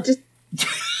in there?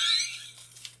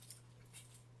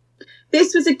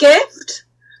 This was a gift.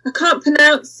 I can't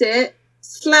pronounce it.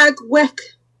 Slagweck.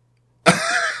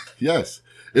 Yes.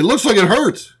 It looks like it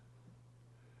hurts.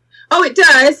 Oh, it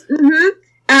does.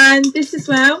 And this as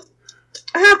well.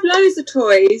 I have loads of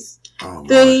toys. Oh, my.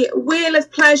 The Wheel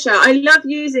of Pleasure. I love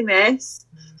using this.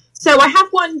 So I have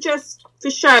one just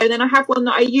for show, then I have one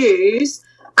that I use,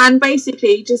 and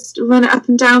basically just run it up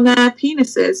and down their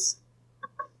penises.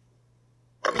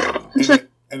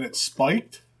 And it's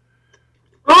spiked?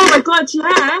 Oh my god,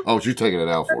 yeah. Oh, she's taking it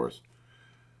out for us.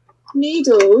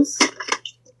 Needles.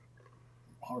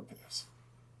 Hard pass.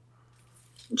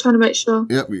 I'm trying to make sure.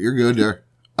 Yep, you're good there.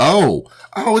 Oh,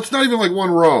 it's not even like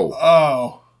one row.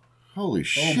 Oh. Holy boy.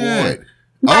 shit.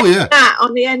 Oh, yeah. That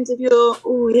on the end of your...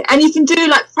 Oh, yeah. And you can do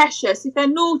like precious. If they're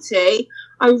naughty,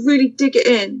 I really dig it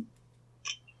in.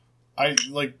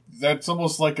 That's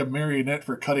almost like a marionette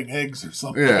for cutting eggs or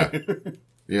something. Yeah.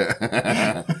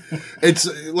 Yeah. It's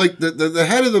like the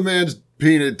head of the man's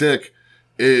peanut dick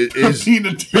is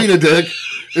Peanut dick. peanut dick.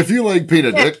 If you like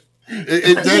peanut dick,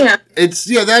 it's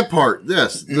that part.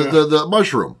 Yes, the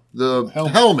mushroom, the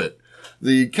helmet,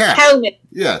 the cap. Helmet,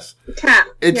 Yes, cap.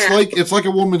 It's like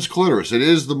a woman's clitoris. It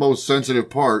is the most sensitive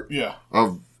part. Yeah.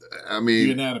 Of, I mean,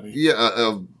 The anatomy. Yeah,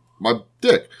 of my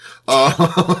dick.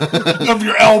 Of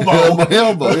your elbow. My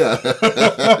elbow.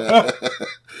 Yeah.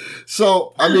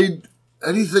 So I mean,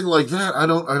 anything like that, I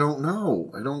don't know.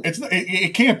 I don't.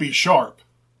 It can't be sharp.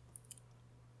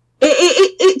 Do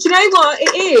you know what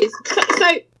it is? So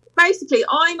basically,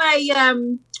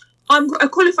 I'm a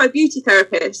qualified beauty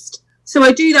therapist, so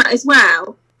I do that as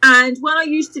well. And when I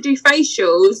used to do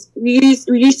facials, we used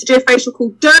to do a facial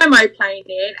called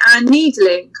dermoplaning and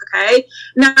needling. Okay,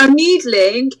 now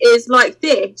needling is like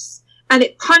this, and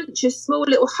it punches small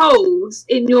little holes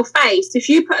in your face. If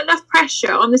you put enough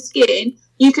pressure on the skin,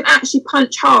 you can actually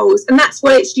punch holes, and that's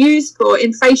what it's used for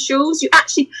in facials.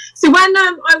 So when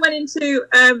I went into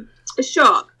a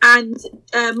shop, and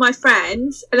my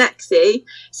friend Alexi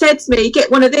said to me, "Get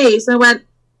one of these," and I went,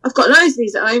 "I've got loads of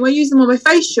these at home. I use them on my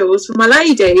facials for my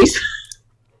ladies."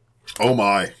 Oh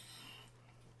my!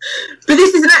 But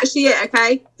this isn't actually it,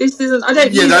 okay? This isn't. I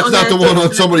don't. Yeah, use that's it not the one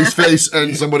on somebody's there. face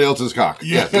and somebody else's cock.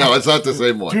 Yeah. No, it's not the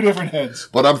same one. Two different heads.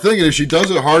 But I'm thinking if she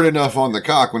does it hard enough on the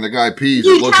cock, when the guy pees,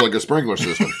 You it looks have- like a sprinkler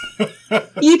system.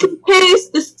 You can pierce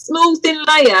the small thin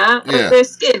layer of Yeah. the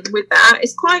skin with that.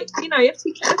 It's quite. You have to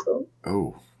be careful.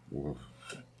 Oh.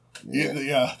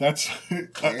 Yeah, that's in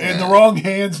the wrong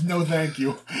hands. No, thank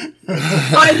you.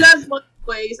 I love my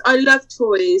toys. I love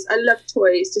toys.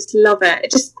 Just love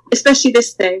it. Especially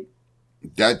this thing.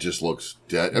 That just looks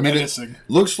dead. I mean, Menacing. it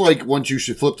looks like once you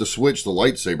should flip the switch, the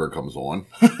lightsaber comes on.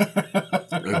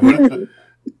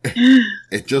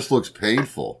 It just looks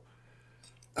painful.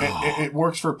 It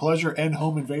works for pleasure and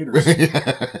home invaders.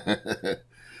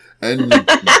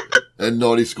 and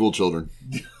naughty school children.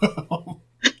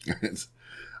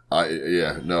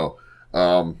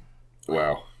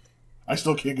 Wow. I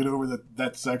still can't get over that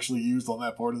that's actually used on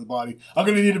that part of the body. I'm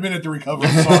going to need a minute to recover.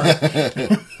 I'm sorry.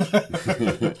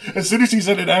 As soon as he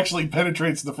said it actually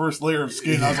penetrates the first layer of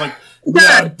skin, I was like,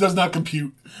 yeah, it does not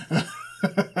compute.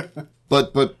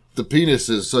 But the penis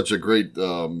is such a great.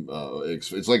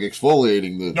 It's like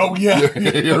exfoliating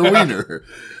your wiener.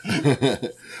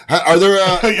 Are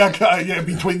there? Yeah,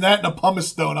 between that and a pumice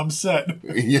stone, I'm set.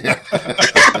 Yeah.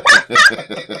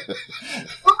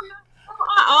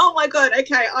 Oh my god!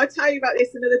 Okay, I'll tell you about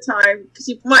this another time because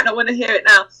you might not want to hear it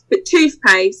now. But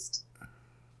toothpaste.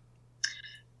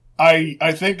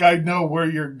 I think I know where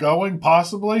you're going,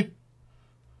 possibly.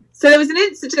 So there was an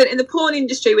incident in the porn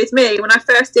industry with me when I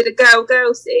first did a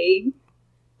girl scene,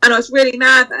 and I was really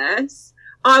nervous.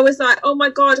 I was like, "Oh my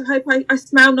god, I hope I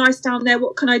smell nice down there.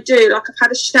 What can I do? Like I've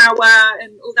had a shower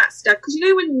and all that stuff." Because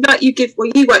when you give, well,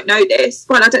 you won't know this.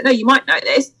 Well, I don't know. You might know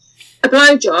this. A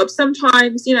blowjob,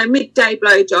 sometimes, midday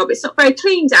blowjob, it's not very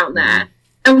clean down there.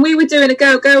 And we were doing a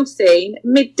girl scene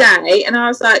midday, and I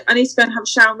was like, I need to go and have a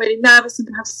shower. I'm really nervous. I'm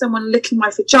going to have someone licking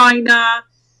my vagina.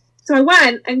 So I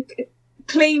went and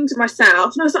cleaned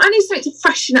myself, and I was like, I need something to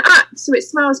freshen it up so it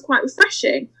smells quite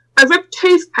refreshing. I rubbed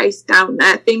toothpaste down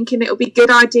there thinking it'll be a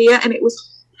good idea, and it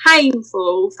was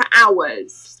painful for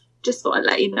hours. Just thought I'd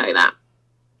let you know that.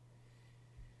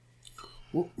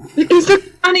 He's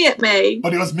looking funny at me.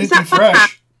 But it was minty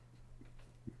fresh.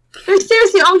 No,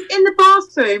 seriously, I was in the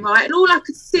bathroom, right, and all I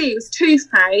could see was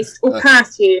toothpaste or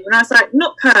perfume. And I was like,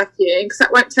 not perfume, because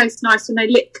that won't taste nice when they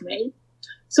lick me.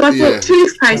 So I thought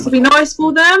toothpaste would be nice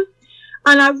for them.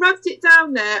 And I rubbed it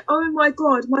down there. Oh my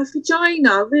God, my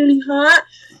vagina really hurt.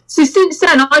 So since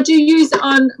then, I do use it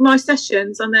on my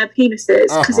sessions on their penises,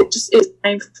 because it just is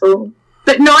painful.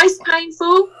 But nice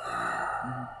painful.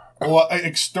 Well,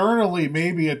 externally,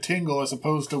 maybe a tingle as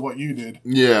opposed to what you did.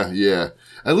 Yeah.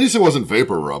 At least it wasn't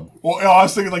vapor rub. Well, I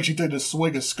was thinking like she did a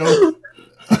swig of scope.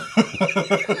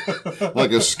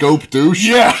 Like a scope douche?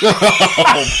 Yeah. A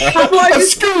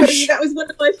scoosh. That was one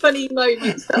of my funny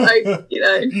moments that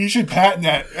You should patent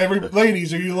that.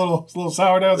 Ladies, are you little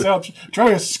sourdough south? Try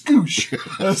a scoosh.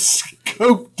 A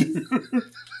scope douche.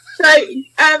 So,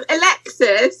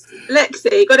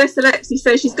 Lexi, goddess Alexi,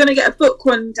 so she's going to get a book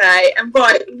one day and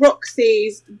write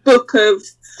Roxy's book of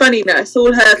funniness,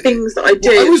 all her things that I do.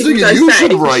 Well, I was thinking you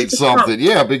should write something,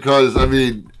 because, I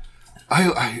mean,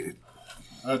 I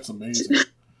That's amazing.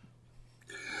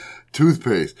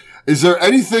 Toothpaste. Is there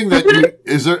anything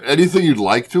you'd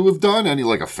like to have done? Any,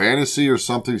 like a fantasy or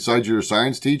something besides your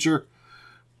science teacher?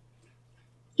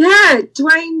 Yeah,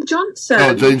 Dwayne Johnson. Oh,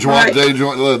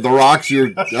 Like, The Rock's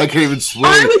I can't even swim.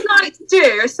 I would like to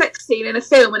do a sex scene in a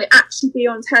film and it actually be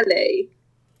on telly.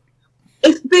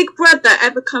 If Big Brother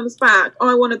ever comes back,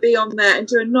 I want to be on there and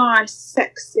do a nice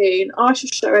sex scene. I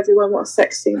should show everyone what a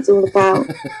sex scene's all about.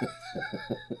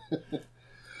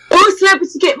 Or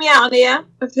Celebrity Get Me Out of here.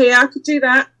 I could do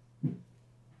that.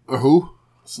 Who?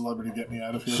 Celebrity Get Me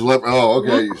Out of Here. Oh,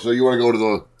 okay. So you want to go to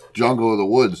the jungle or the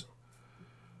woods?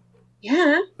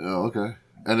 Yeah. Oh, okay.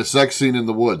 And a sex scene in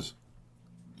the woods.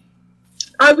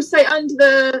 I would say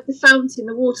under the fountain,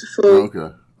 the waterfall.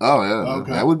 Okay. Oh, yeah.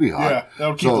 Okay. That would be hot. Yeah, that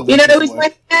would keep So- the You know, ladies with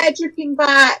away. my hair dripping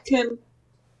back and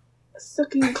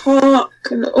sucking cock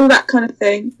and all that kind of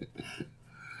thing.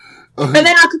 And then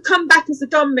I could come back as a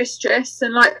dom mistress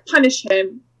and like punish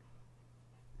him.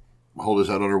 Hold his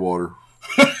head underwater.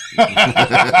 You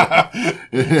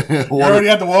already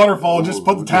had the waterfall. Just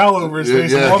put the towel over his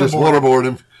face and just waterboard.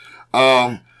 waterboard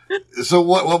him. So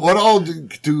what all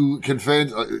can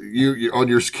fans you on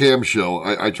your scam show?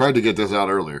 I tried to get this out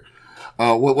earlier.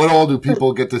 What all do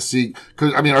people get to see?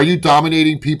 Because I mean, are you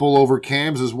dominating people over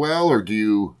cams as well, or do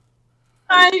you?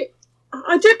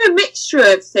 I do a mixture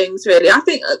of things, really. I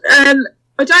think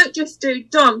I don't just do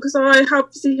dom because I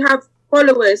obviously have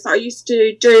followers that I used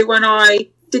to do when I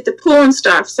did the porn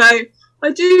stuff. So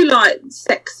I do like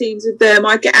sex scenes with them.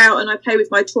 I get out and I play with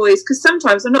my toys because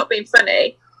sometimes I'm not being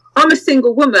funny. I'm a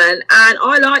single woman and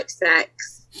I like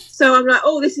sex. So I'm like,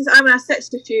 I'm going to have sex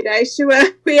for a few days. Should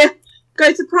we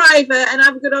go to private and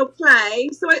have a good old play?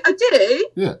 So I do.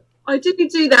 Yeah. I do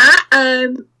that.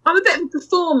 I'm a bit of a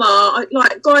performer.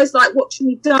 Like guys like watching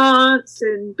me dance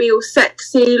and be all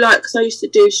sexy, like because I used to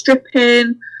do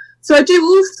stripping. So I do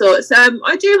all sorts.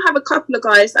 I do have a couple of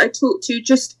guys that I talk to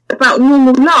just about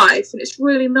normal life, and it's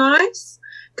really nice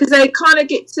because they kind of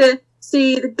get to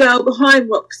see the girl behind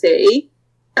Roxy.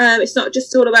 It's not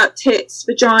just all about tits,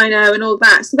 vagina, and all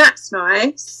that. So that's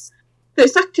nice. So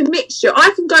it's like a mixture.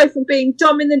 I can go from being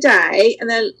dom in the day and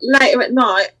then later at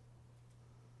night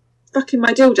fucking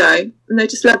my dildo, and they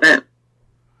just love it.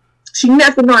 So you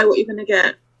never know what you're going to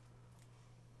get.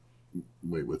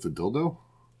 Wait, with the dildo?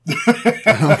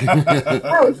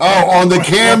 On the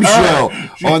cam show.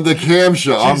 On the cam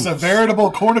show. She's a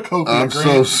veritable cornucopia. I'm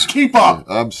Grant. so Keep up.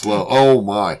 I'm slow. Oh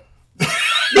my.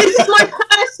 This is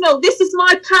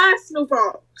my personal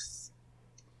box.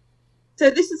 So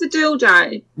this is a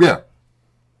dildo. Yeah.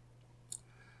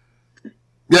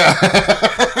 Yeah.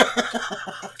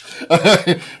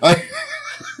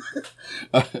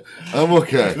 I'm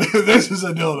okay. This is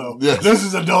a dildo. Yes. This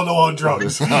is a dildo on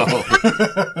drugs.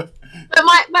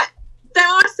 But there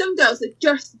are some girls that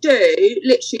just do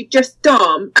literally just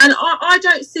dom, and I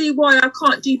don't see why I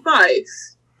can't do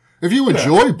both. If you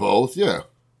enjoy both, yeah.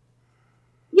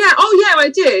 Yeah. Oh yeah,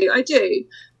 I do.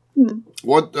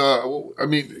 What I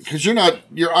mean, because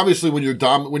you're obviously when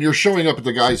you're showing up at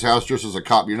the guy's house dressed as a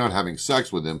cop, you're not having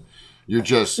sex with him. You're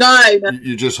just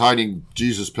you're just hiding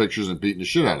Jesus pictures and beating the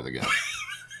shit out of the guy.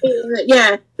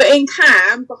 Yeah, but in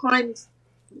cam behind,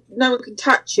 no one can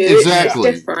touch you. Exactly,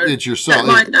 It's different. it's yourself. Don't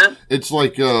mind that. It's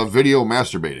like video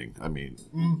masturbating. I mean,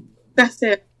 That's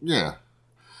it. yeah.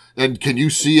 And can you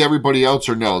see everybody else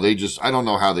or no? I don't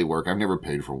know how they work. I've never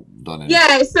paid for done anything.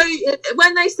 Yeah, so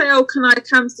when they say, "Oh, can I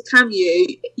cams to cam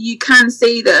you?" you can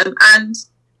see them, and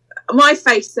my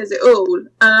face says it all, and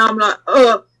I'm like,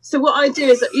 oh. So what I do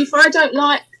is, if I don't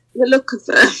like the look of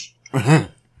them,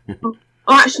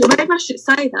 actually, maybe I should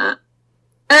say that.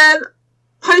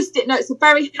 Post-it notes are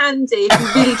very handy if you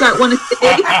really don't want to see.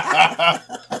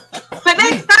 But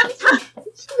then sometimes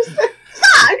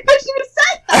I should have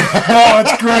said that. Oh,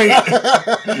 it's great.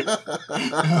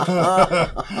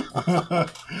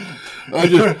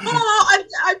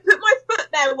 I put my foot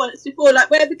there once before, like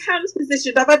where the cam's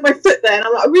positioned. I've had my foot there, and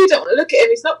I'm like, I really don't want to look at him.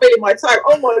 He's not really my type.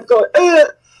 Oh my god.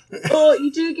 Or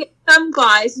you do get some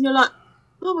guys, and you're like,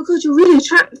 oh my god, you're really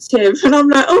attractive, and I'm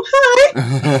like, oh hi.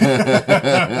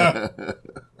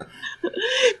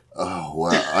 Oh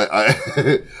wow!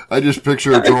 I just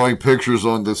picture her drawing pictures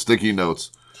on the sticky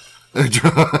notes.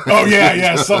 Oh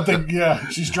yeah, something. Yeah,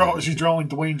 she's drawing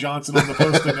Dwayne Johnson on the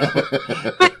post-it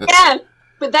note.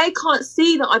 But they can't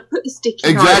see that I put the sticky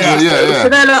Exactly, notes. yeah. So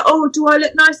they're like, oh, do I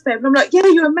look nice, babe? And I'm like, yeah,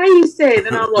 you're amazing.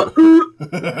 And I'm like,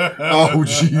 Oh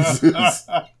Jesus!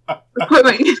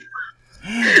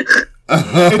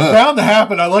 It's bound to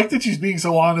happen. I like that she's being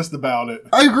so honest about it.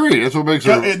 I agree. That's what makes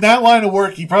her. In that line of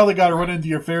work, you probably got to run into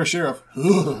your fair share of.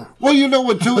 Well, you know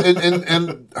what, too?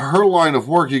 In her line of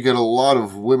work, you get a lot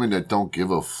of women that don't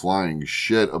give a flying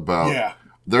shit about. Yeah.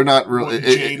 They're not really.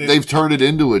 They've turned it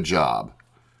into a job.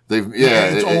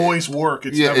 It's always work.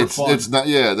 It's never fun. It's not.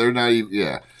 Yeah, they're not even.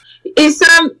 Yeah. It's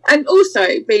and also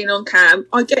being on cam,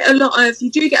 you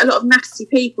do get a lot of nasty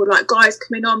people, like guys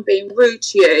coming on being rude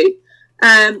to you.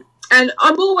 And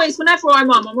I'm always, whenever I'm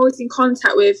always in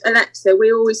contact with Alexa.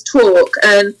 We always talk,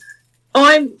 and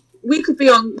we could be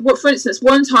on, for instance,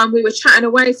 one time we were chatting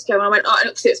away together. I went, oh,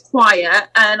 look, it's quiet,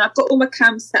 and I've got all my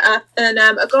cams set up, and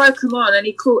a guy come on, and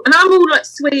he called, and I'm all like,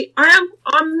 sweet, I'm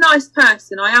a nice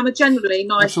person. I am a generally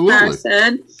nice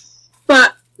person,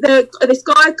 but this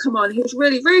guy come on, he was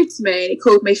really rude to me, and he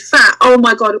called me fat. Oh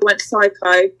my God, I went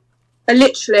psycho. I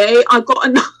literally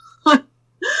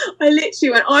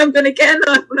went, I'm going to get a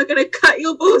knife and I'm going to cut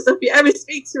your balls off if you ever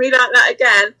speak to me like that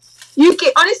again. You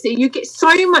get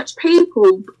so much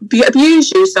people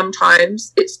abuse you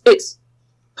sometimes. It's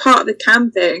part of the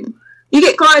cam thing. You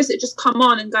get guys that just come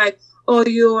on and go, oh,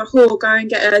 you're a whore, go and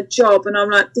get a job. And I'm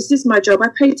like, this is my job. I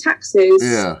pay taxes.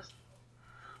 Yeah.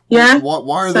 Yeah.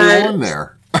 Why are they on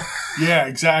there? Yeah,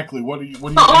 exactly. What do you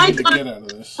need to get out of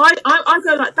this? I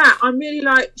go like that. I'm really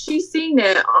like, she's seen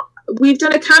it. We've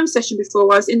done a cam session before.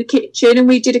 I was in the kitchen and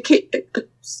we did a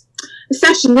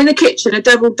session in the kitchen, a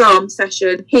double dom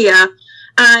session here.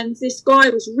 And this guy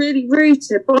was really rude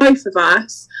to both of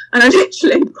us. And I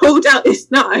literally pulled out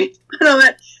this knife and I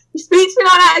went, you speak to me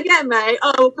like that again, mate,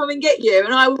 I will come and get you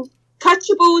and I will cut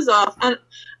your balls off. And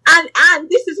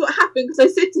this is what happened, because I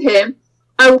said to him,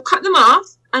 I will cut them off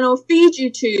and I'll feed you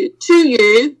to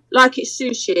you like it's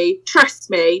sushi. Trust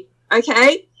me,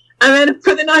 okay? And then I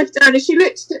put the knife down and she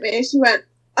looked at me and she went,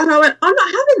 and I went, I'm not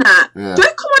having that. Yeah.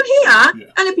 Don't come on here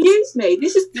and abuse me.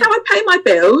 This is how I pay my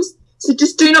bills. So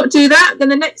just do not do that. Then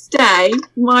the next day,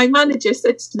 my manager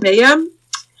said to me,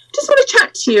 just want to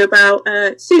chat to you about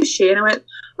sushi. And I went,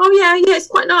 oh, yeah, it's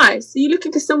quite nice. Are you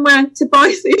looking for somewhere to buy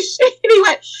sushi? And he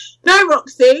went, no,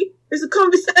 Roxy, there's a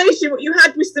conversation what you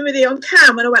had with somebody on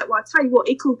cam. And I went, well, I'll tell you what,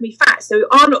 he called me fat, so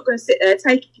I'm not going to sit there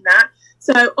taking that.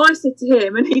 So I said to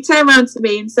him, and he turned around to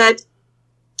me and said,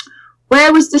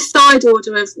 where was the side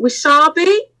order of wasabi?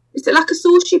 Is it like a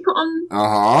sauce you put on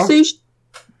sushi?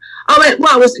 I went,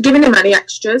 well, I wasn't giving him any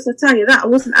extras. I tell you that, I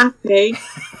wasn't happy.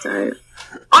 So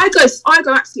I go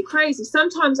absolutely crazy.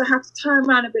 Sometimes I have to turn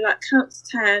around and be like, count to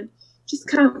 10. Just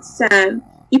count to 10.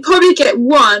 You probably get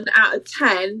 1 out of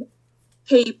 10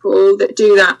 people that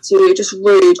do that to you. Just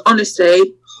rude.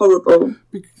 Honestly, horrible.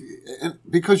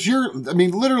 Because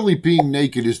literally being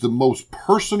naked is the most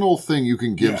personal thing you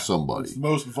can give somebody. It's the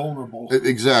most vulnerable.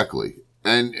 Exactly.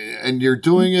 And you're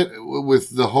doing it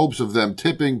with the hopes of them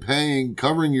tipping, paying,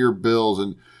 covering your bills,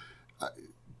 and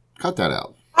cut that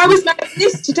out. I was wearing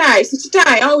this today. So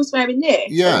today I was wearing this.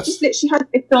 Yes. I just literally had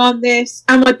this on, this,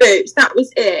 and my boots. That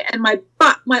was it. And my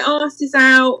butt, my arse is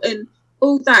out and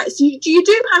all that. So you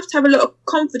do have to have a lot of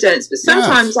confidence. But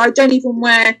sometimes I don't even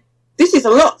wear, this is a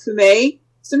lot for me.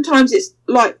 Sometimes it's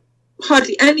like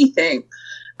hardly anything.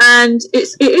 And it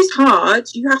is hard.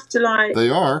 You have to like. They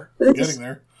are. Getting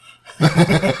there.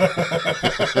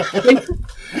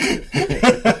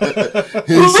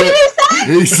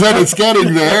 He said it's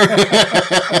getting there.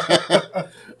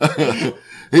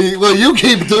 You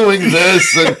keep doing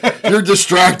this and you're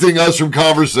distracting us from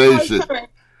conversation. Oh,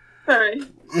 sorry.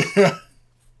 Yeah.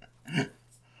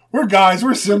 We're guys,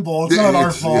 we're simple. It's not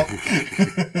our fault.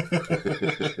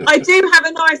 I do have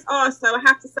a nice arse, though, I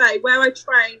have to say, where I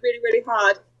train really, really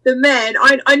hard. The men,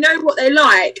 I know what they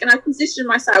like, and I position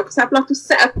myself because I have like a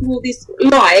setup of all these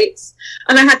lights,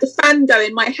 and I had the fan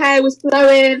going, my hair was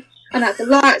blowing, and I had the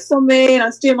lights on me, and I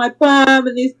was doing my bum,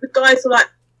 and the guys were like,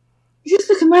 you just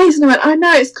look amazing. I went, I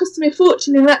know, it's costing me a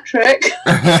fortune in electric.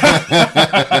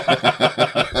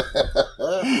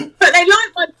 But they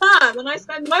like my bum, and I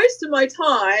spend most of my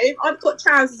time, I've got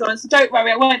trousers on, so don't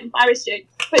worry, I won't embarrass you,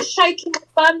 but shaking my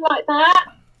bum like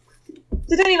that,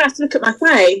 they don't even have to look at my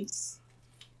face.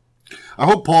 I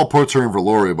hope Paul puts her in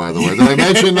Valoria, by the way. Did I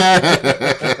mention that?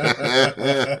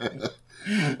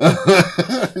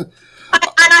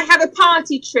 And I have a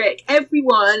party trick.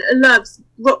 Everyone loves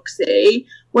Roxy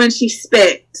when she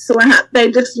spits. So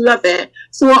they just love it.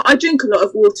 So I drink a lot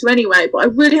of water anyway, but I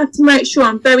really have to make sure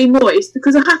I'm very moist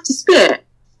because I have to spit.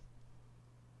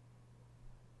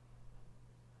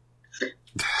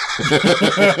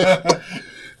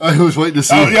 I was waiting to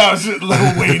see. Oh, yeah, I was a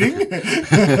little waiting.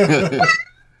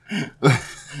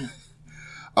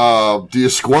 Do you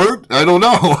squirt? I don't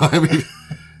know. I mean,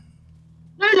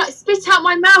 no, like spit out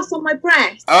my mouth on my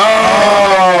breast.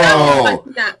 Oh,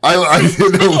 I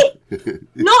didn't know.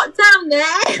 Not down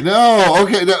there. No,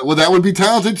 okay. That would be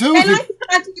talented too. And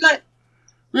I do like,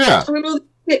 yeah.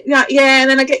 And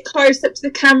then I get close up to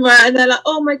the camera, and they're like,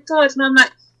 "Oh my god!" And I'm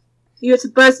like, "You have to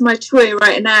buzz my toy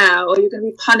right now, or you're going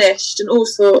to be punished," and all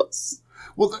sorts.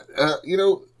 Well,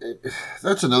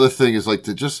 that's another thing is like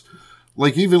to just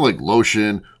like even like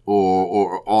lotion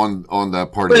or on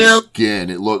that part of the skin,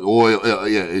 it look oil.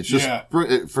 It's just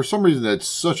for some reason that's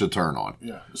such a turn on.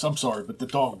 Yeah, so I'm sorry, but the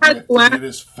dog it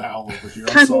is foul over here.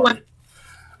 I'm sorry.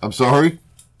 I'm sorry.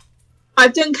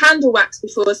 I've done candle wax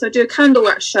before, so I do a candle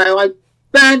wax show. I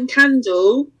burn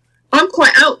candle. I'm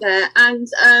quite out there, and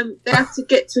they have to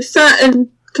get to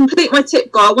complete my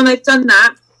tip goal. When they've done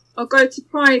that, I'll go to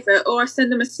private, or I send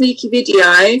them a sneaky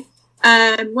video.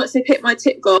 Once they pick my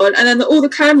tip goal, and then all the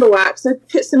candle wax, I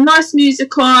put some nice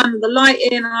music on, the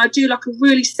lighting, and I do like a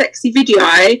really sexy video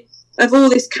of all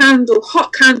this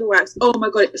hot candle wax. Oh my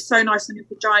god, it was so nice on your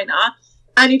vagina,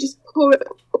 and you just pour it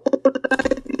all over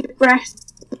your breasts.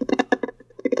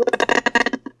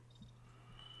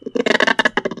 Yeah,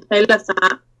 they love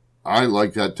that. I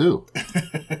like that too.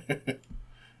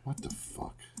 What the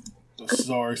fuck?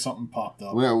 Sorry, something popped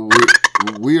up. Well,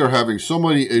 we are having so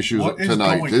many issues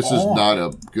tonight. This is not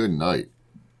a good night.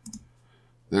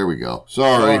 There we go.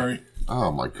 Sorry.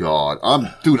 Oh my god.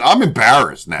 I'm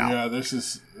embarrassed now. Yeah, this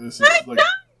is like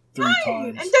 3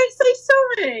 times. And don't say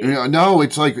sorry. Yeah, no,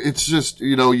 it's just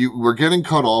we're getting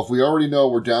cut off. We already know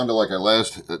we're down to like a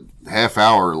last half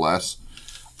hour or less.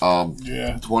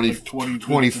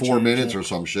 24 minutes or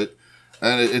some shit.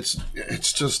 And it's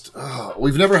just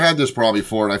we've never had this problem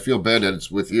before, and I feel bad that it's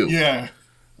with you. Yeah.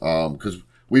 Because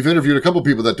we've interviewed a couple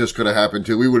people that this could have happened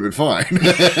to. We would have been fine.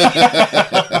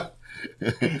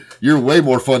 You're way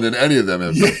more fun than any of them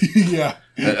have been. Yeah.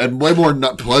 And way more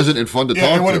not pleasant and fun to talk to.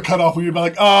 Yeah, it would have cut off. We'd be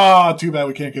like, too bad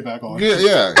we can't get back on.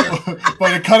 Yeah.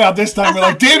 But it cut out this time. We're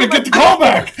like, damn it, get the call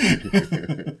back.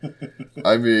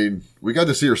 I mean, we got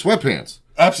to see her sweatpants.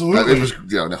 Absolutely. It was,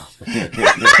 no.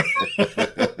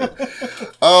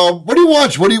 What do you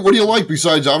watch? What do you like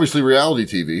besides obviously reality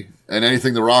TV and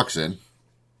anything The Rock's in?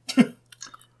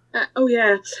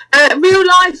 Real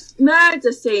life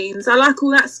murder scenes. I like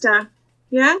all that stuff.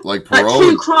 Yeah, like Parole,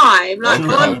 true crime. I'm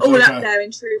all up there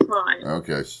in true crime.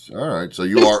 Okay, all right. So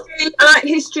I like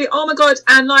history. Oh my god,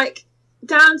 and like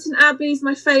Downton Abbey is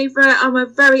my favourite. I'm a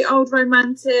very old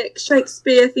romantic.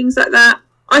 Shakespeare, things like that.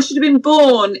 I should have been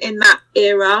born in that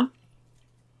era.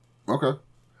 Okay.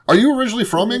 Are you originally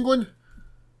from England?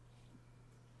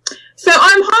 So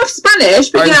I'm half Spanish,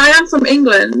 but I am from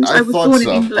England. I was born in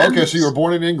England. Okay, so you were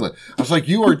born in England. I was like,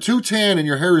 you are too tan and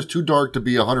your hair is too dark to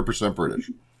be 100% British.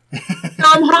 So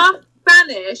I'm half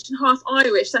Spanish and half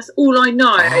Irish. That's all I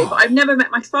know. But I've never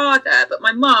met my father. But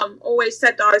my mum always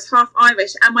said that I was half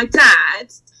Irish, and my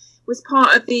dad was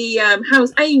part of the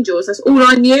Hells Angels. That's all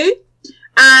I knew,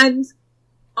 and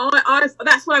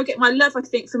that's where I get my love, I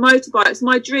think, for motorbikes.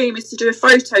 My dream is to do a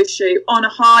photo shoot on a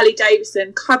Harley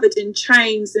Davidson, covered in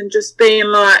chains, and just being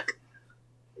like,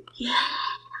 yeah.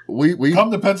 We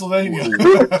come to Pennsylvania.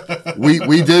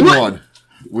 we did one.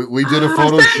 We did a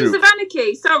photo shoot. Sons of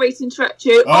Anarchy. Sorry to interrupt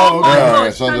you. Oh, my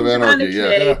God, Sons of Anarchy.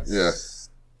 Yeah.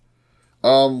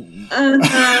 Oh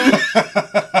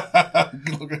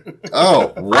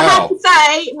wow! I have to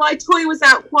say, my toy was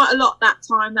out quite a lot that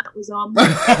time that was on.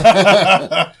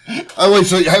 Oh wait,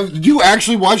 so did you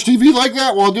actually watch TV like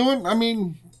that while doing? I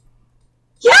mean,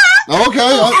 yeah. Okay.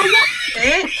 I watched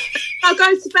it. I'll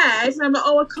go to bed and I'm like,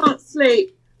 I can't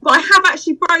sleep. But I have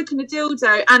actually broken a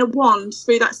dildo and a wand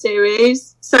through that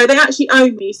series, so they actually owe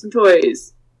me some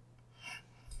toys.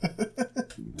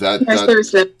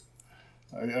 Seriously.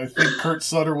 I think Kurt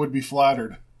Sutter would be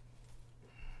flattered.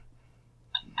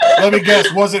 Let me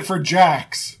guess, was it for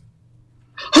Jax?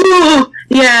 Oh,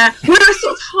 yeah. Well, I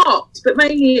sort of hopped, but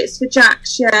mainly it's for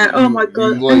Jax, yeah. Oh, my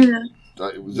God.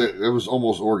 It was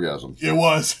almost orgasm. It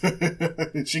was.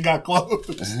 She got close.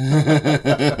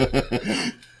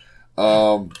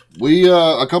 We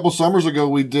a couple summers ago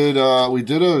we did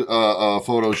a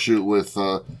photo shoot with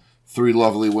 3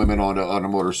 lovely women on a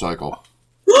motorcycle.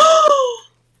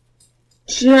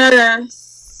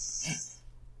 Yes.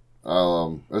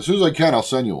 As soon as I can, I'll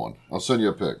send you one. I'll send you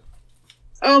a pic.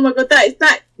 Oh my god,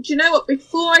 that. Do you know what?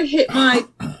 Before I hit my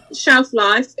shelf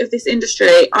life of this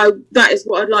industry, that is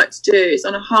what I'd like to do. Is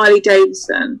on a Harley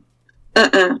Davidson.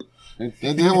 Yeah,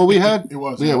 well, we had. It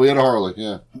was. Yeah, we had a Harley.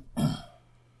 Yeah.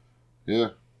 Yeah,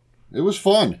 it was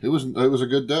fun. It was a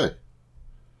good day.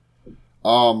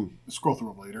 Scroll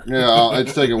through them later. Yeah,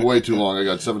 it's taking way too long. I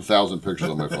got 7,000 pictures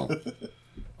on my phone.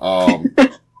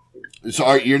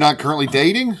 So you're not currently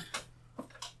dating?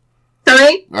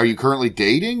 Sorry? Are you currently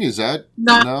dating? Is that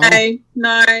no?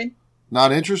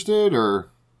 Not interested, or?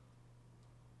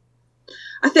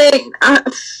 I think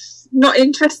not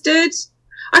interested.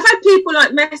 I've had people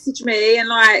like message me and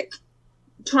like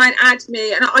try and add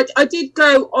me. And I did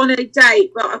go on a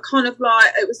date, but I kind of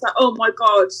like, it was like, oh my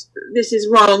God, this is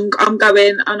wrong. I'm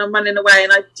going and I'm running away,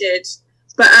 and I did.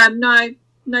 But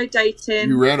no dating.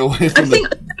 You ran away from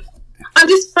I'm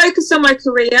just focused on my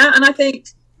career, and I think,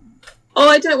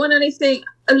 I don't want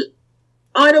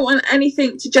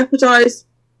anything to jeopardize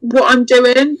what I'm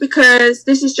doing, because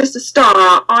this is just a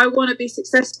start. I want to be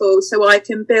successful so I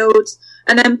can build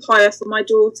an empire for my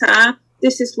daughter.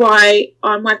 This is why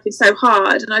I'm working so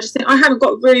hard. And I just think I haven't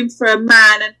got room for a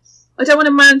man, and I don't want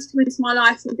a man to come into my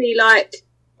life and be like,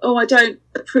 oh, I don't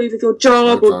approve of your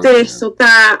job or this or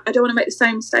that. I don't want to make the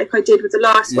same mistake I did with the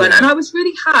last one. And I was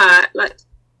really hurt, like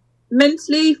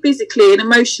mentally, physically and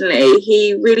emotionally.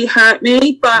 He really hurt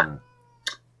me, but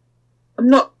I'm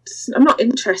not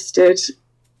interested.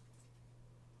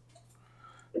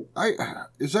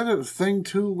 Is that a thing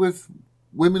too with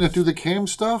women that do the cam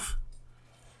stuff?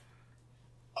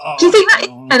 Do you think that?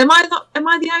 Am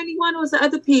I the only one, or is there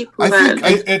other people? I think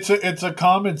it's a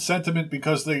common sentiment,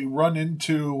 because they run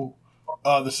into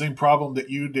the same problem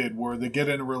that you did, where they get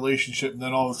in a relationship and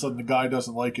then all of a sudden the guy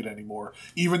doesn't like it anymore.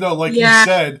 Even though, like you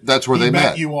said, that's where he they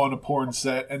met you on a porn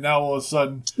set, and now all of a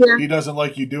sudden he doesn't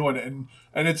like you doing it.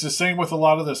 And it's the same with a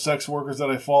lot of the sex workers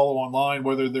that I follow online,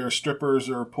 whether they're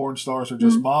strippers or porn stars or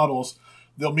just models.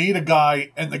 They'll meet a guy,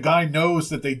 and the guy knows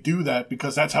that they do that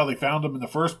because that's how they found him in the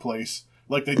first place.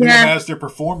 Like, they do them as their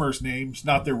performers' names,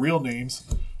 not their real names.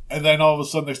 And then all of a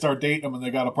sudden they start dating them and they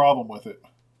got a problem with it.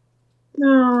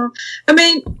 No. I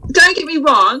mean, don't get me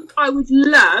wrong. I would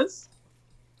love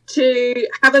to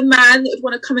have a man that would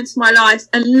want to come into my life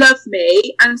and love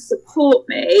me and support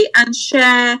me and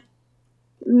share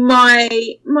my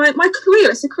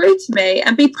career. It's a career to me,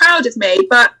 and be proud of me.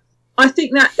 But I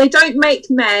think that they don't make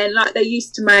men like they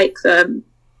used to make them.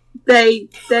 They're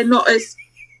not as...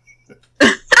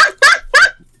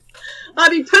 I'll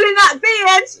be pulling that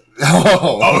beard.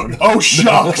 Oh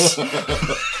shucks. So, and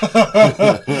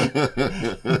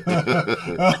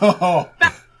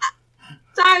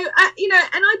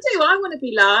I want to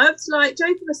be loved. Like,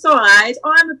 joking aside,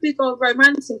 I'm a big old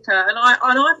romantica, and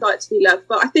I'd like to be loved.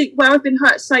 But I think where I've been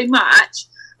hurt so much,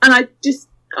 and I just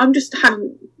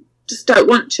don't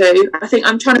want to. I think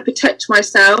I'm trying to protect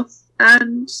myself,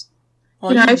 and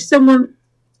if someone.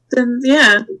 Then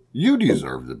you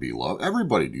deserve to be loved.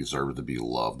 Everybody deserves to be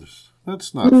loved.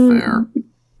 That's not fair.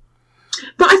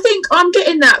 But I think I'm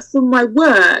getting that from my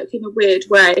work in a weird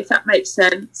way, if that makes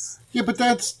sense. Yeah, but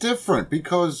that's different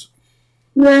because.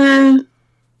 Yeah.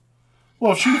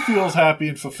 Well, if she feels happy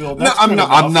and fulfilled, that's I'm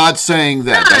not saying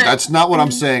that. No. That's not what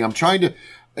I'm saying. I'm trying to,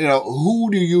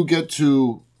 who do you get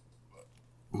to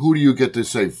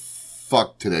say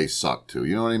fuck today suck to?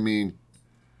 You know what I mean?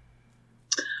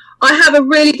 I have a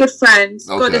really good friend,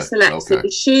 Goddess Alexi. Okay.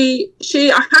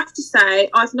 She, I have to say,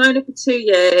 I've known her for 2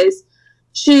 years.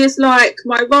 She is like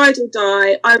my ride or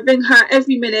die. I ring her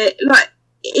every minute. Like,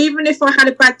 even if I had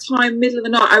a bad time, middle of the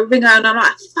night, I ring her and I'm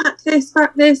like, fuck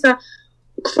this. I'm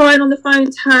crying on the phone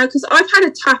to her, because I've had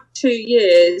a tough 2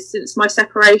 years since my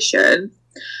separation.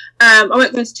 I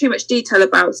won't go into too much detail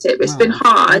about it, but it's been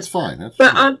hard. That's fine.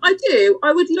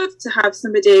 I would love to have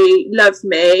somebody love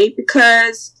me,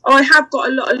 because I have got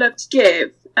a lot of love to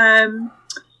give.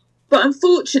 But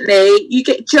unfortunately, you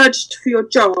get judged for your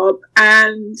job,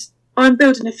 and I'm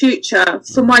building a future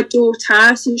for my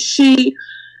daughter.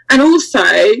 And also,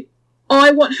 I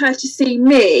want her to see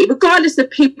me, regardless of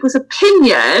people's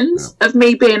opinions of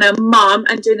me being a mum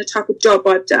and doing the type of job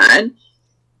I've done.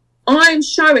 I'm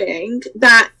showing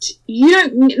that you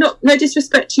don't, no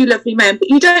disrespect to you lovely men, but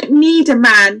you don't need a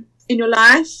man in your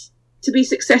life to be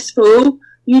successful.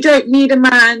 You don't need a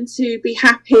man to be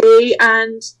happy.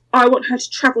 And I want her to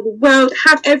travel the world,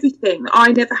 have everything that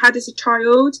I never had as a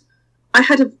child. I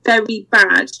had a very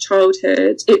bad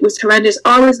childhood. It was horrendous.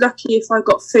 I was lucky if I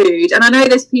got food. And I know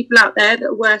there's people out there that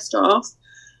are worse off.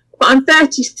 But I'm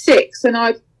 36 and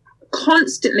I've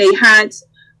constantly had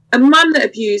a mum that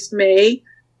abused me,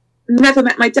 never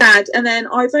met my dad, and then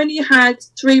I've only had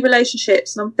 3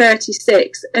 relationships and I'm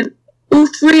 36, and all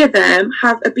 3 of them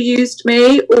have abused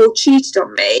me or cheated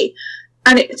on me.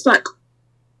 And it's like,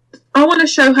 I want to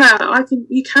show her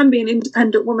you can be an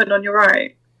independent woman on your own.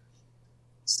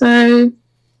 So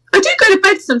I do go to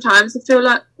bed sometimes and feel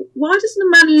like, why doesn't a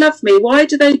man love me? Why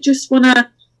do they just want to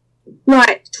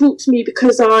talk to me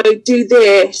because I do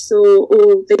this,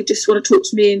 or they just want to talk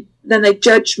to me and then they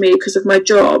judge me because of my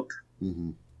job?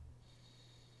 Mm-hmm.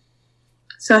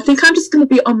 So I think I'm just going to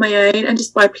be on my own and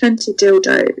just buy plenty of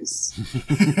dildos.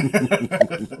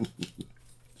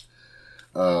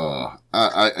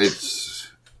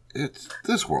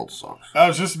 this world sucks. I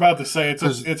was just about to say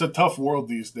it's a tough world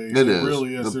these days. It is.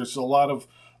 Really is. There's a lot of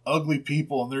ugly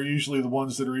people, and they're usually the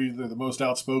ones that are either the most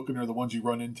outspoken or the ones you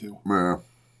run into. Yeah.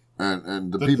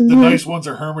 And the The people. nice ones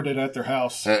are hermited at their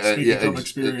house. Speaking from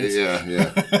experience.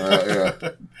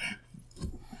 Yeah.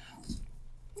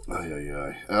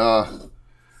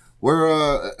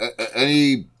 Where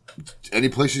any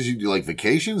places you like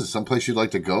vacations? Some place you'd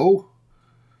like to go?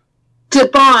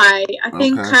 Dubai. I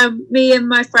think Okay. me and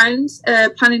my friends are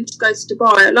planning to go to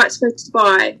Dubai. I'd like to go to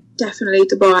Dubai. Definitely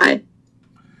Dubai.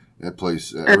 That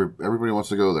place. Everybody wants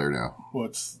to go there now. Well,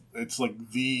 it's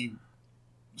like the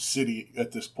city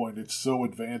at this point. It's so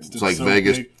advanced. It's like so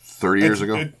Vegas big. 30 years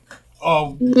ago.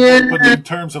 Yeah. But in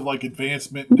terms of like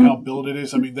advancement and how built it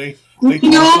is, I mean they New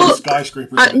talk York, about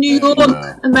skyscrapers. in a New day. York,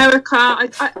 No. America.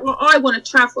 I want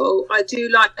to travel. I do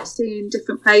like seeing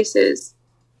different places.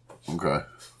 Okay.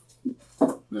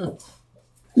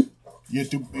 You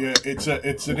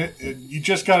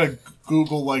just gotta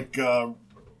Google like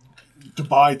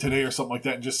Dubai today or something like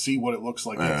that and just see what it looks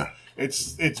like. Yeah.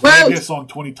 It's Well- Vegas on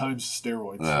 20 times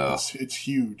steroids. Yeah. It's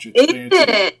huge. It's Is fancy.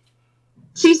 it?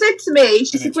 She said to me, she And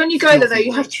said, it's when you go there, though, filthy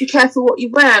you have to be rich. careful what you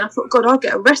wear. And I thought, God, I'll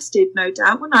get arrested, no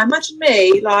doubt. Wouldn't I? Imagine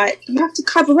me, like, you have to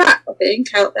cover up, I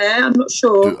think, out there. I'm not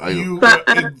sure. But,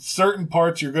 In certain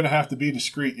parts, you're going to have to be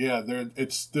discreet. Yeah,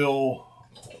 it's still.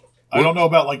 I don't know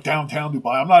about like downtown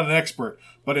Dubai. I'm not an expert,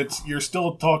 but you're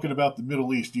still talking about the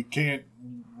Middle East. You can't.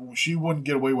 She wouldn't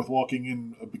get away with walking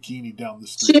in a bikini down the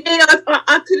do street. you mean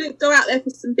I couldn't go out there for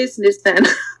some business then?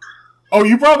 Oh,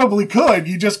 you probably could.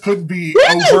 You just couldn't be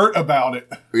overt about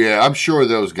it. Yeah, I'm sure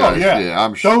those guys. Oh yeah,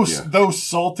 I'm sure. Those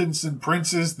sultans and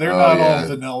princes, they're Oh, not yeah. all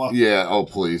vanilla. Yeah. Oh,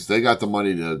 please. They got the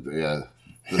money to. Yeah.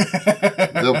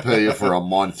 They'll pay you for a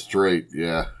month straight.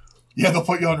 Yeah. Yeah, they'll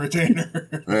put you on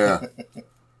retainer. Yeah.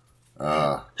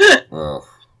 I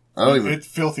don't even. It's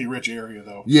filthy rich area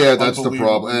though. Yeah, that's the Unbelievably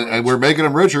problem. And rich. we're making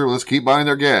them richer. Let's keep buying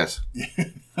their gas.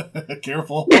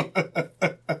 Careful.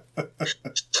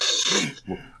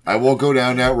 I won't go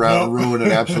down that route and No. ruin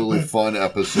an absolutely fun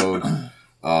episode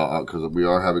because we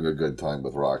are having a good time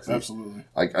with Roxy. Absolutely.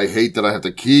 I hate that I have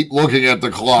to keep looking at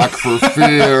the clock for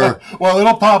fear. Well,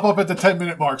 it'll pop up at the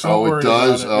 10-minute mark. So don't Oh, worry it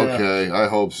does? about it. Yeah. Okay. I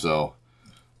hope so.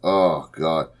 Oh,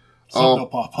 God. Something will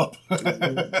pop up.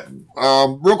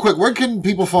 Real quick, where can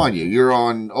people find you? You're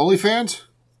on OnlyFans?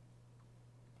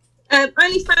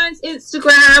 OnlyFans,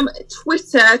 Instagram,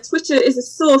 Twitter. Twitter is a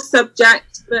sore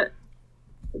subject, but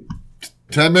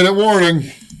 10-minute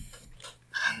warning.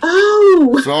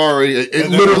 oh, Sorry. It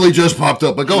literally just popped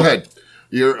up, but go ahead.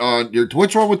 You're on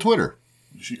what's wrong with Twitter?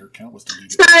 Your account was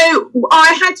deleted. so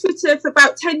I had Twitter for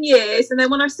about 10 years, and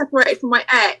then when I separated from my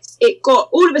ex, it got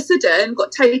all of a sudden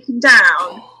got taken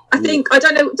down. I think I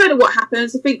don't know what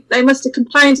happens. I think they must have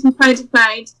complained.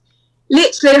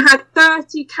 Literally, I had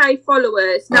 30k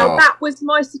followers. Now Oh. that was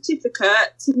my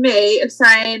certificate to me of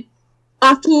saying,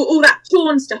 after all that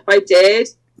porn stuff I did,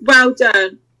 well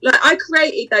done. Like I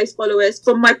created those followers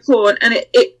from my porn, and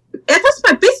it that's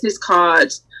my business card.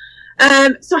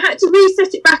 So I had to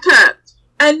reset it back up.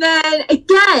 And then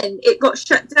again, it got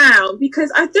shut down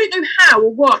because I don't know how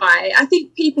or why. I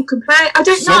think people complain. I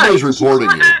don't know. Somebody's reporting you.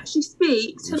 Can't you. actually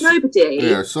speak to nobody.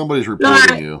 Yeah, somebody's reporting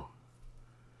Like- you.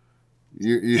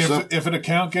 You If an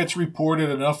account gets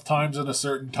reported enough times in a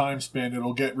certain time span,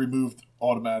 it'll get removed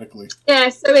automatically. Yeah,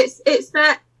 so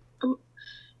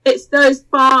it's those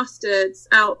bastards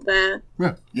out there.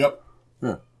 Yep.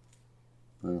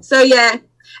 So yeah,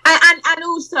 and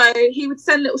also he would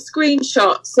send little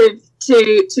screenshots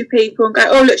to people and go,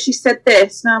 "Oh look, she said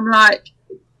this," and I'm like,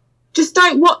 just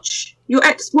don't watch your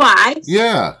ex-wife.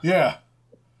 Yeah. Yeah.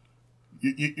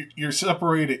 You're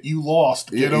separated. You lost.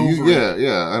 Get over it.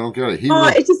 Yeah. I don't get it.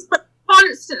 It just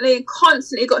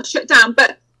constantly got shut down.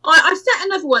 But I set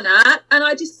another one up, and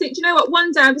I just think, you know what?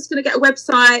 One day I'm just going to get a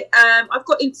website. I've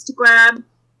got Instagram.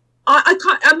 I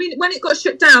can't. I mean, when it got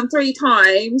shut down 3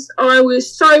 times, I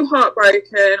was so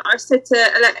heartbroken. I said to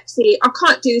Alexi, I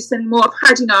can't do this anymore. I've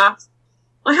had enough.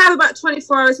 I have about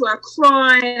 24 hours where I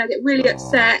cry and I get really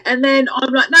upset, and then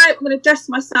I'm like, no, I'm going to dust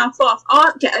myself off.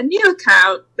 I'll get a new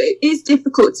account, but it is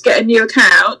difficult to get a new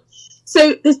account.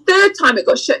 So the 3rd time it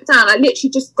got shut down, I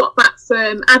literally just got back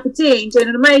from Aberdeen doing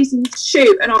an amazing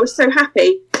shoot, and I was so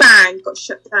happy. Bang, got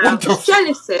shut down. It's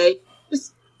jealousy.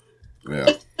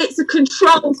 It's a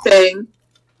control thing.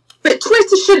 But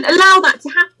Twitter shouldn't allow that to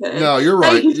happen. No, you're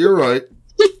right. You're right.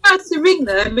 Just had to ring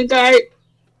them and go,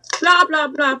 blah, blah,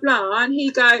 blah, blah. And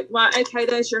he go, right, okay,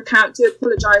 there's your account. Do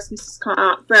apologise, Mrs.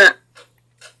 Clark. But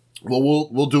well,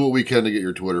 we'll do what we can to get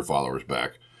your Twitter followers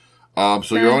back.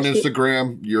 So you're on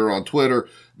Instagram. You're on Twitter.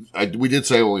 We did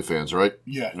say OnlyFans, right?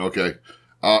 Yeah. Okay.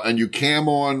 And you cam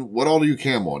on, what all do you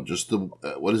cam on? Just the,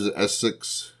 what is it,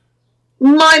 S6?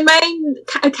 My main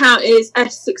account is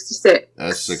S66.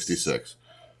 S66.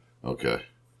 Okay.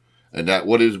 And that,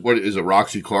 what is it,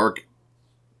 Roxy Clark?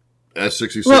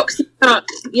 S66? Roxy Clark.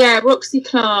 Yeah, Roxy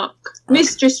Clark.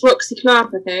 Mistress Roxy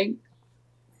Clark, I think.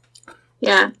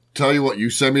 Yeah. Tell you what, you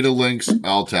send me the links,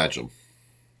 I'll attach them.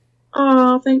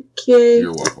 Oh, thank you.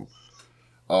 You're welcome.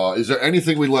 Is there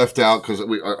anything we left out? Because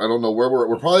I don't know where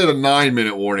we're probably at a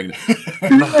 9-minute warning. 7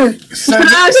 minutes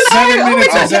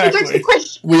exactly.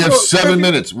 We have 7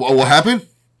 minutes. What happened?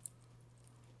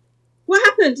 What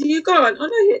happened? Are you gone? Oh,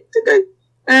 no, to go.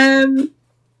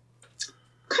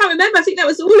 Can't remember. I think that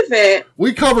was all of it.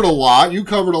 We covered a lot. You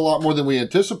covered a lot more than we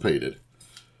anticipated.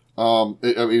 I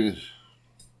mean,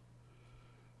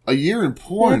 a year in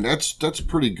porn, that's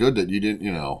pretty good that you didn't,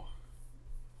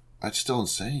 that's still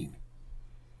insane.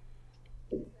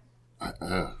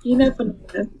 You never know.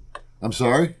 I'm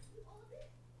sorry?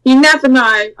 You never know.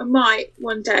 I might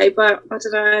one day, but I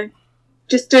don't know.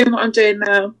 Just doing what I'm doing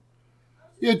now.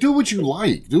 Yeah, do what you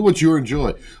like. Do what you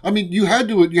enjoy. I mean, you have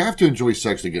to enjoy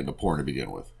sex to get into porn to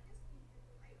begin with.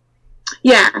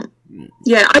 Yeah.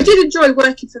 Yeah, I did enjoy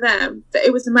working for them.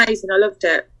 It was amazing. I loved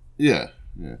it. Yeah,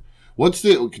 yeah.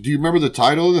 Do you remember the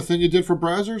title of the thing you did for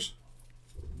Brazzers?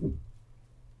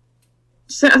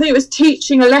 So I think it was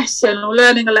teaching a lesson or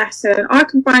learning a lesson. I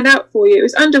can find out for you. It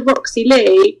was under Roxy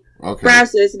Lee, okay.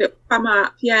 Brazzers, and it'll come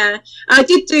up, yeah. I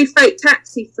did do Fake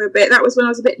Taxi for a bit. That was when I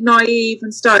was a bit naive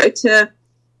and started to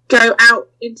go out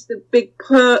into the big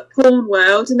porn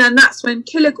world. And then that's when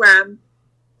Kilogram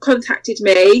contacted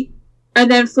me. And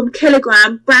then from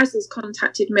Kilogram, Brazzers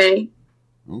contacted me.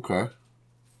 Okay.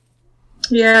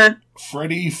 Yeah.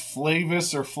 Freddie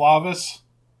Flavis or Flavis?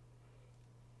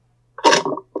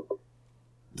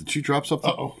 Did she drop something?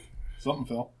 Uh-oh. Something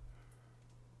fell.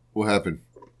 What happened?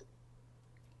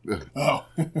 Oh.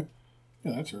 Yeah,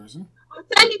 that's hers. I'll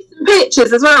send you some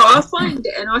pictures as well. I'll find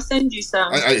it and I'll send you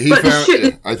some. I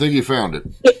think he found it.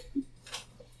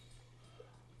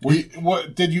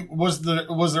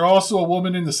 Was there also a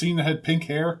woman in the scene that had pink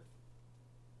hair?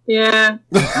 Yeah.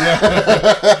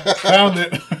 Yeah. Found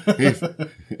it.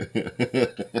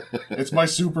 It's my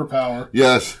superpower.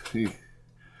 Yes. He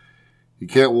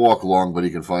can't walk long, but he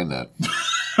can find that.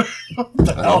 What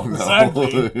the hell does that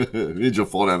mean? He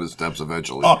just fall down the steps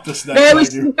eventually. Up the steps. There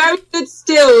was some very good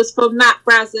stills from that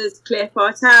Brazzers clip,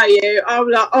 I tell you. I'm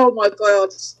like, oh my God.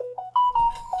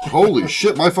 Holy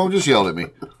shit, my phone just yelled at me.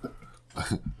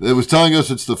 It was telling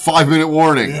us it's the 5-minute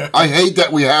warning. Yeah. I hate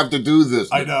that we have to do this.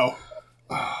 I know.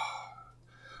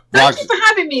 Thank you for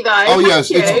having me, though. Oh, yes.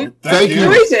 Thank you.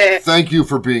 Who is it? Thank you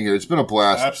for being here. It's been a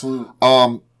blast. Absolutely.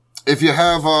 If you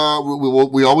have,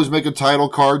 we always make a title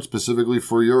card specifically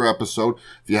for your episode.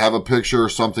 If you have a picture or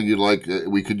something you'd like,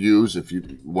 we could use. If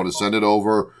you want to send it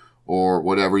over or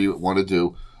whatever you want to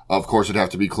do. Of course, it'd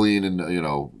have to be clean and,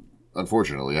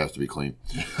 unfortunately, it has to be clean.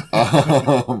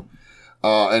 And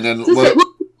then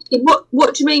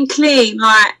what do you mean clean?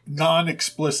 Like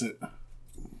non-explicit.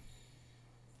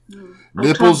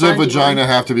 Nipples and vagina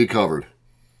have to be covered.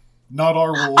 Not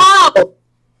our rules. Oh!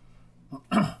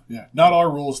 Yeah, not our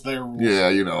rules, their rules. Yeah,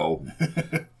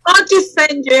 I'll just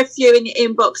send you a few in your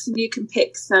inbox and you can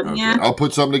pick some, okay. yeah? I'll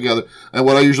put something together. And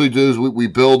what I usually do is we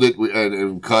build it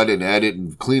and cut and edit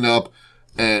and clean up.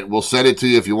 And we'll send it to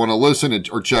you if you want to listen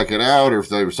or check it out. Or if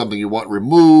there's something you want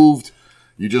removed,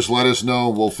 you just let us know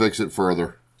and we'll fix it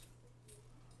further.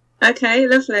 Okay,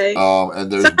 lovely.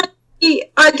 And there's... So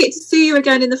I get to see you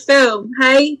again in the film.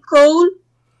 Hey, Paul?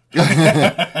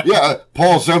 Yeah,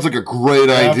 Paul, sounds like a great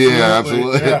idea.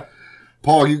 Absolutely. Yeah.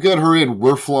 Paul, you get her in.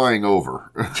 We're flying over.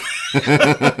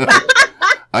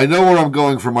 I know where I'm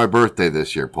going for my birthday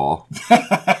this year, Paul.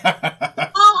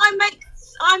 I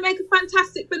make a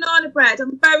fantastic banana bread.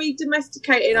 I'm very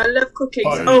domesticated. I love cooking.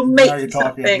 Oh, so I'll make now you're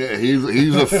talking. something. Yeah, he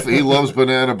loves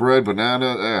banana bread,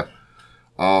 banana.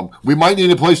 Yeah. We might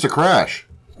need a place to crash.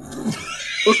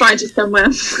 We'll find you somewhere.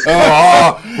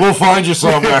 We'll find you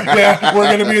somewhere. Yeah, we're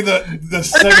going to be the I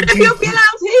don't know if you'll be 17th.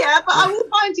 allowed here, but I will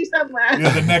find you somewhere.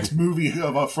 Yeah, the next movie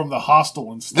from the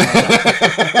Hostel and stuff.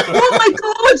 Oh my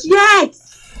God,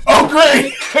 yes! Oh,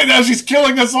 great! Now she's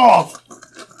killing us off.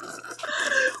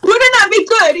 Wouldn't that be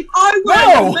good if I were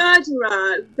No. a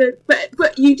murderer,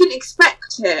 but you didn't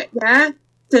expect it, yeah?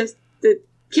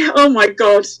 Yeah, oh my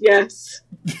God, yes.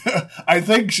 I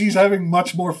think she's having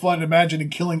much more fun imagining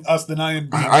killing us than I am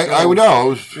being I would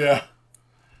know. Yeah.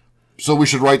 So we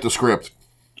should write the script.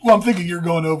 Well, I'm thinking you're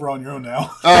going over on your own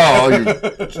now.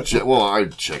 Oh,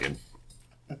 I'm chicken.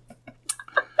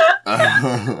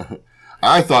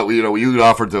 I thought you'd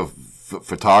offered to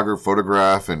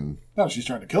photograph, and No, she's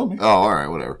trying to kill me. oh, all right,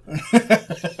 whatever.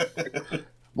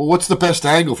 Well, what's the best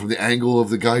angle from the angle of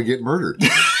the guy getting murdered?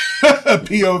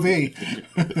 POV.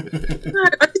 No,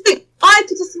 I just think I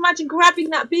could just imagine grabbing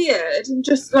that beard and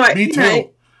just like Me you too. know,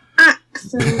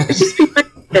 axe and it'd just be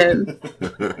him.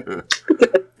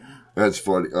 That's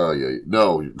funny. Oh yeah,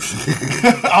 no,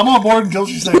 I'm on board until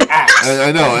she said axe.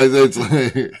 I know. It's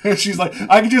like, And she's like,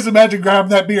 I can just imagine grabbing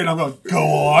that beard. I'm going, go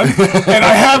on. And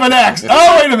I have an axe.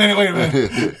 Oh, wait a minute. And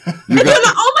you're like,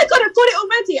 oh my god, I've got it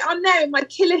already. I'm there in my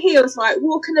killer heels, like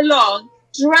walking along,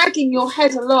 dragging your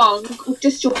head along with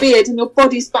just your beard, and your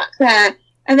body's back there,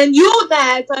 and then you're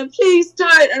there going, please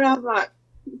don't. And I'm like,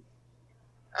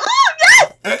 oh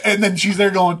yes. And then she's there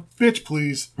going, bitch,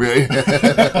 please. right?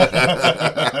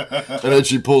 And then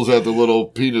she pulls out the little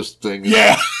penis thing.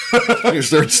 Yeah. He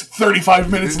starts. 35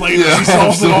 minutes later, Yeah, she I'm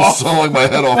solves it still off. sawing my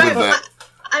head off with that.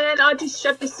 And then I just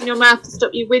shove this in your mouth to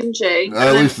stop you whinging, At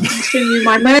and then least- string you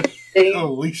my mercy.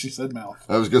 Oh, at least she said mouth.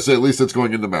 I was gonna say, at least it's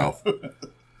going in the mouth.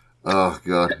 Oh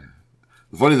god.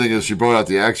 The funny thing is, she brought out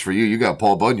the axe for you. You got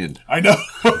Paul Bunyan. I know.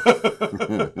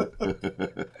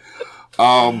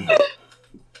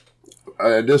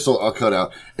 And this I'll cut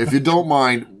out. If you don't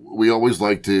mind, we always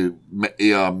like to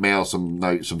mail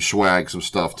some swag, some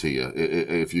stuff to you.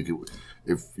 If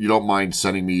you don't mind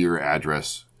sending me your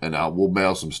address, and we'll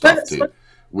mail some stuff to you.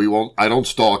 We won't. I don't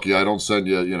stalk you. I don't send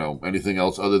you, anything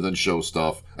else other than show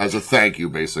stuff as a thank you,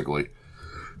 basically.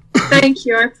 Thank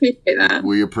you, I appreciate that.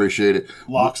 We appreciate it.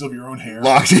 Locks of your own hair.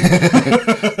 Locks.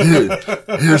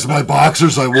 Here's my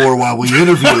boxers I wore while we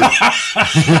interviewed.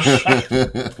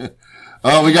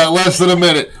 Oh, we got less than a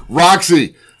minute.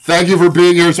 Roxy, thank you for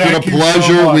being here. It's been a Thank you so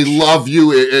pleasure. much. We love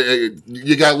you.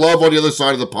 You got love on the other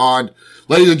side of the pond.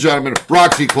 Ladies and gentlemen,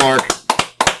 Roxy Clark.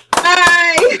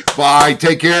 Bye. Bye.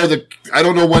 Take care. I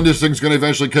don't know when this thing's going to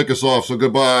eventually kick us off, so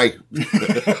goodbye.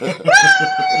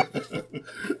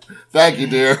 Thank you,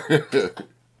 dear.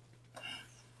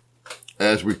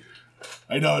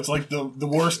 I know, it's like the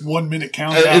worst 1 minute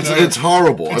countdown. ever. It's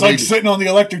horrible. It's like sitting on the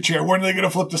electric chair. When are they going to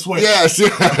flip the switch? Yes.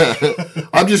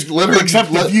 I'm just let her.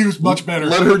 Except the view's much better.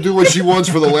 Let her do what she wants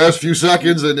for the last few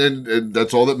seconds, and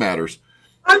that's all that matters.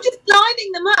 I'm just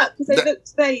lining them up because they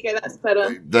looked. There you go. That's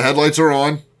better. The headlights are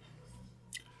on.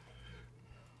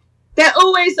 They're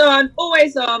always on.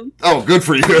 Always on. Oh, good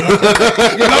for you.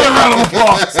 Another round of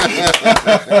applause.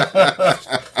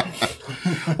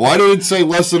 Why did it say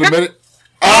less than a minute?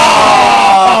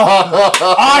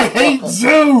 I hate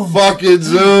Zoom. Fucking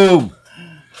Zoom.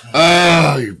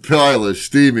 Ah, you pile of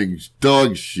steaming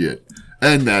dog shit.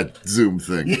 And that Zoom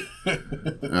thing.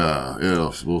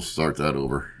 We'll start that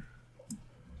over.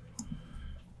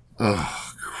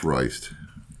 Oh, Christ.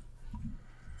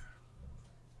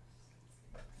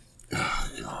 Oh,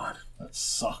 God. That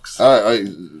sucks.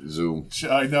 Zoom.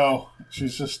 I know.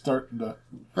 She's just starting to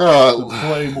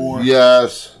play more.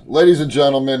 Yes. Ladies and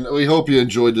gentlemen, we hope you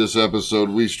enjoyed this episode.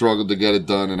 We struggled to get it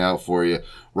done and out for you.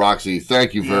 Roxy,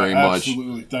 thank you very much.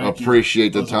 Absolutely. Thank you.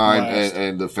 Appreciate the It was a time blast.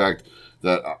 and the fact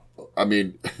that,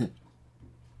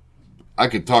 I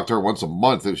could talk to her once a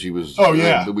month if she was. Oh,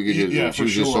 yeah. We could Yeah, she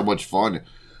was for just so sure. much fun.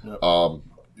 Yep.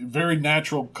 Very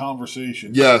natural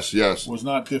conversation. Yes. Was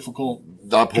not difficult.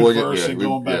 Not pulling it. Conversing,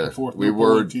 going back and forth. We no pulling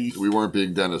weren't. teeth. We weren't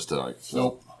being Dennis tonight. So.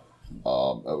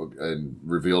 Nope. And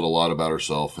revealed a lot about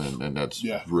herself, and that's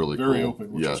really very cool.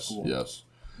 open, which is cool. Yes.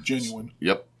 Genuine.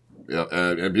 Yep. Yeah,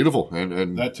 and beautiful,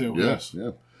 and That too, Yes.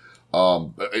 yes. Yeah.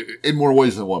 In more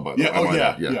ways than one, by the way. Yeah. Oh,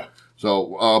 yeah. Yeah.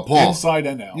 So, Paul. Inside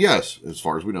and out. Yes, as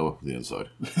far as we know, the inside.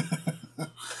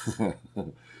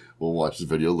 We'll watch the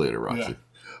video later, Roxy. Yeah.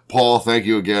 Paul, thank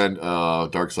you again.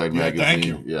 Dark Side Magazine. Thank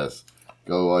you. Yes.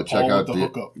 Go check Paul out with the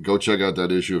hookup. go check out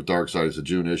that issue of Dark Side. It's a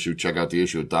June issue. Check out the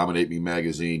issue of Dominate Me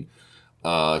magazine.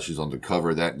 She's on the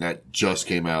cover. That just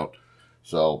came out.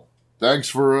 So thanks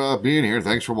for being here.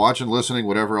 Thanks for watching, listening,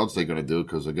 whatever else they're gonna do.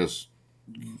 Because I guess,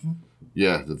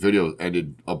 the video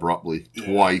ended abruptly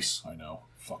twice. I know.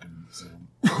 Fucking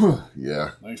Zoom.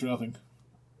 Yeah, Thanks for nothing.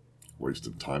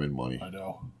 wasted time and money I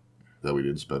know. that we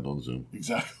didn't spend on Zoom.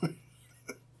 Exactly.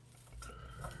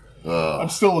 I'm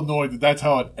still annoyed that that's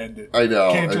how it ended. I know.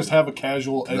 You can't just have a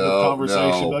casual end No, of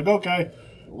conversation. no. Like, okay,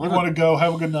 you want to go,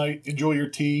 have a good night, enjoy your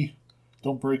tea.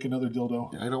 Don't break another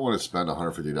dildo. I don't want to spend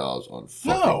 $150 on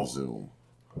fucking No. Zoom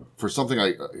for something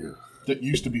That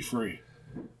used to be free.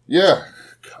 Yeah,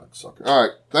 God, sucker. All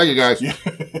right, thank you guys.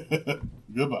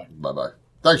 Goodbye. Bye bye.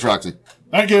 Thanks, Roxy.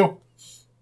 Thank you.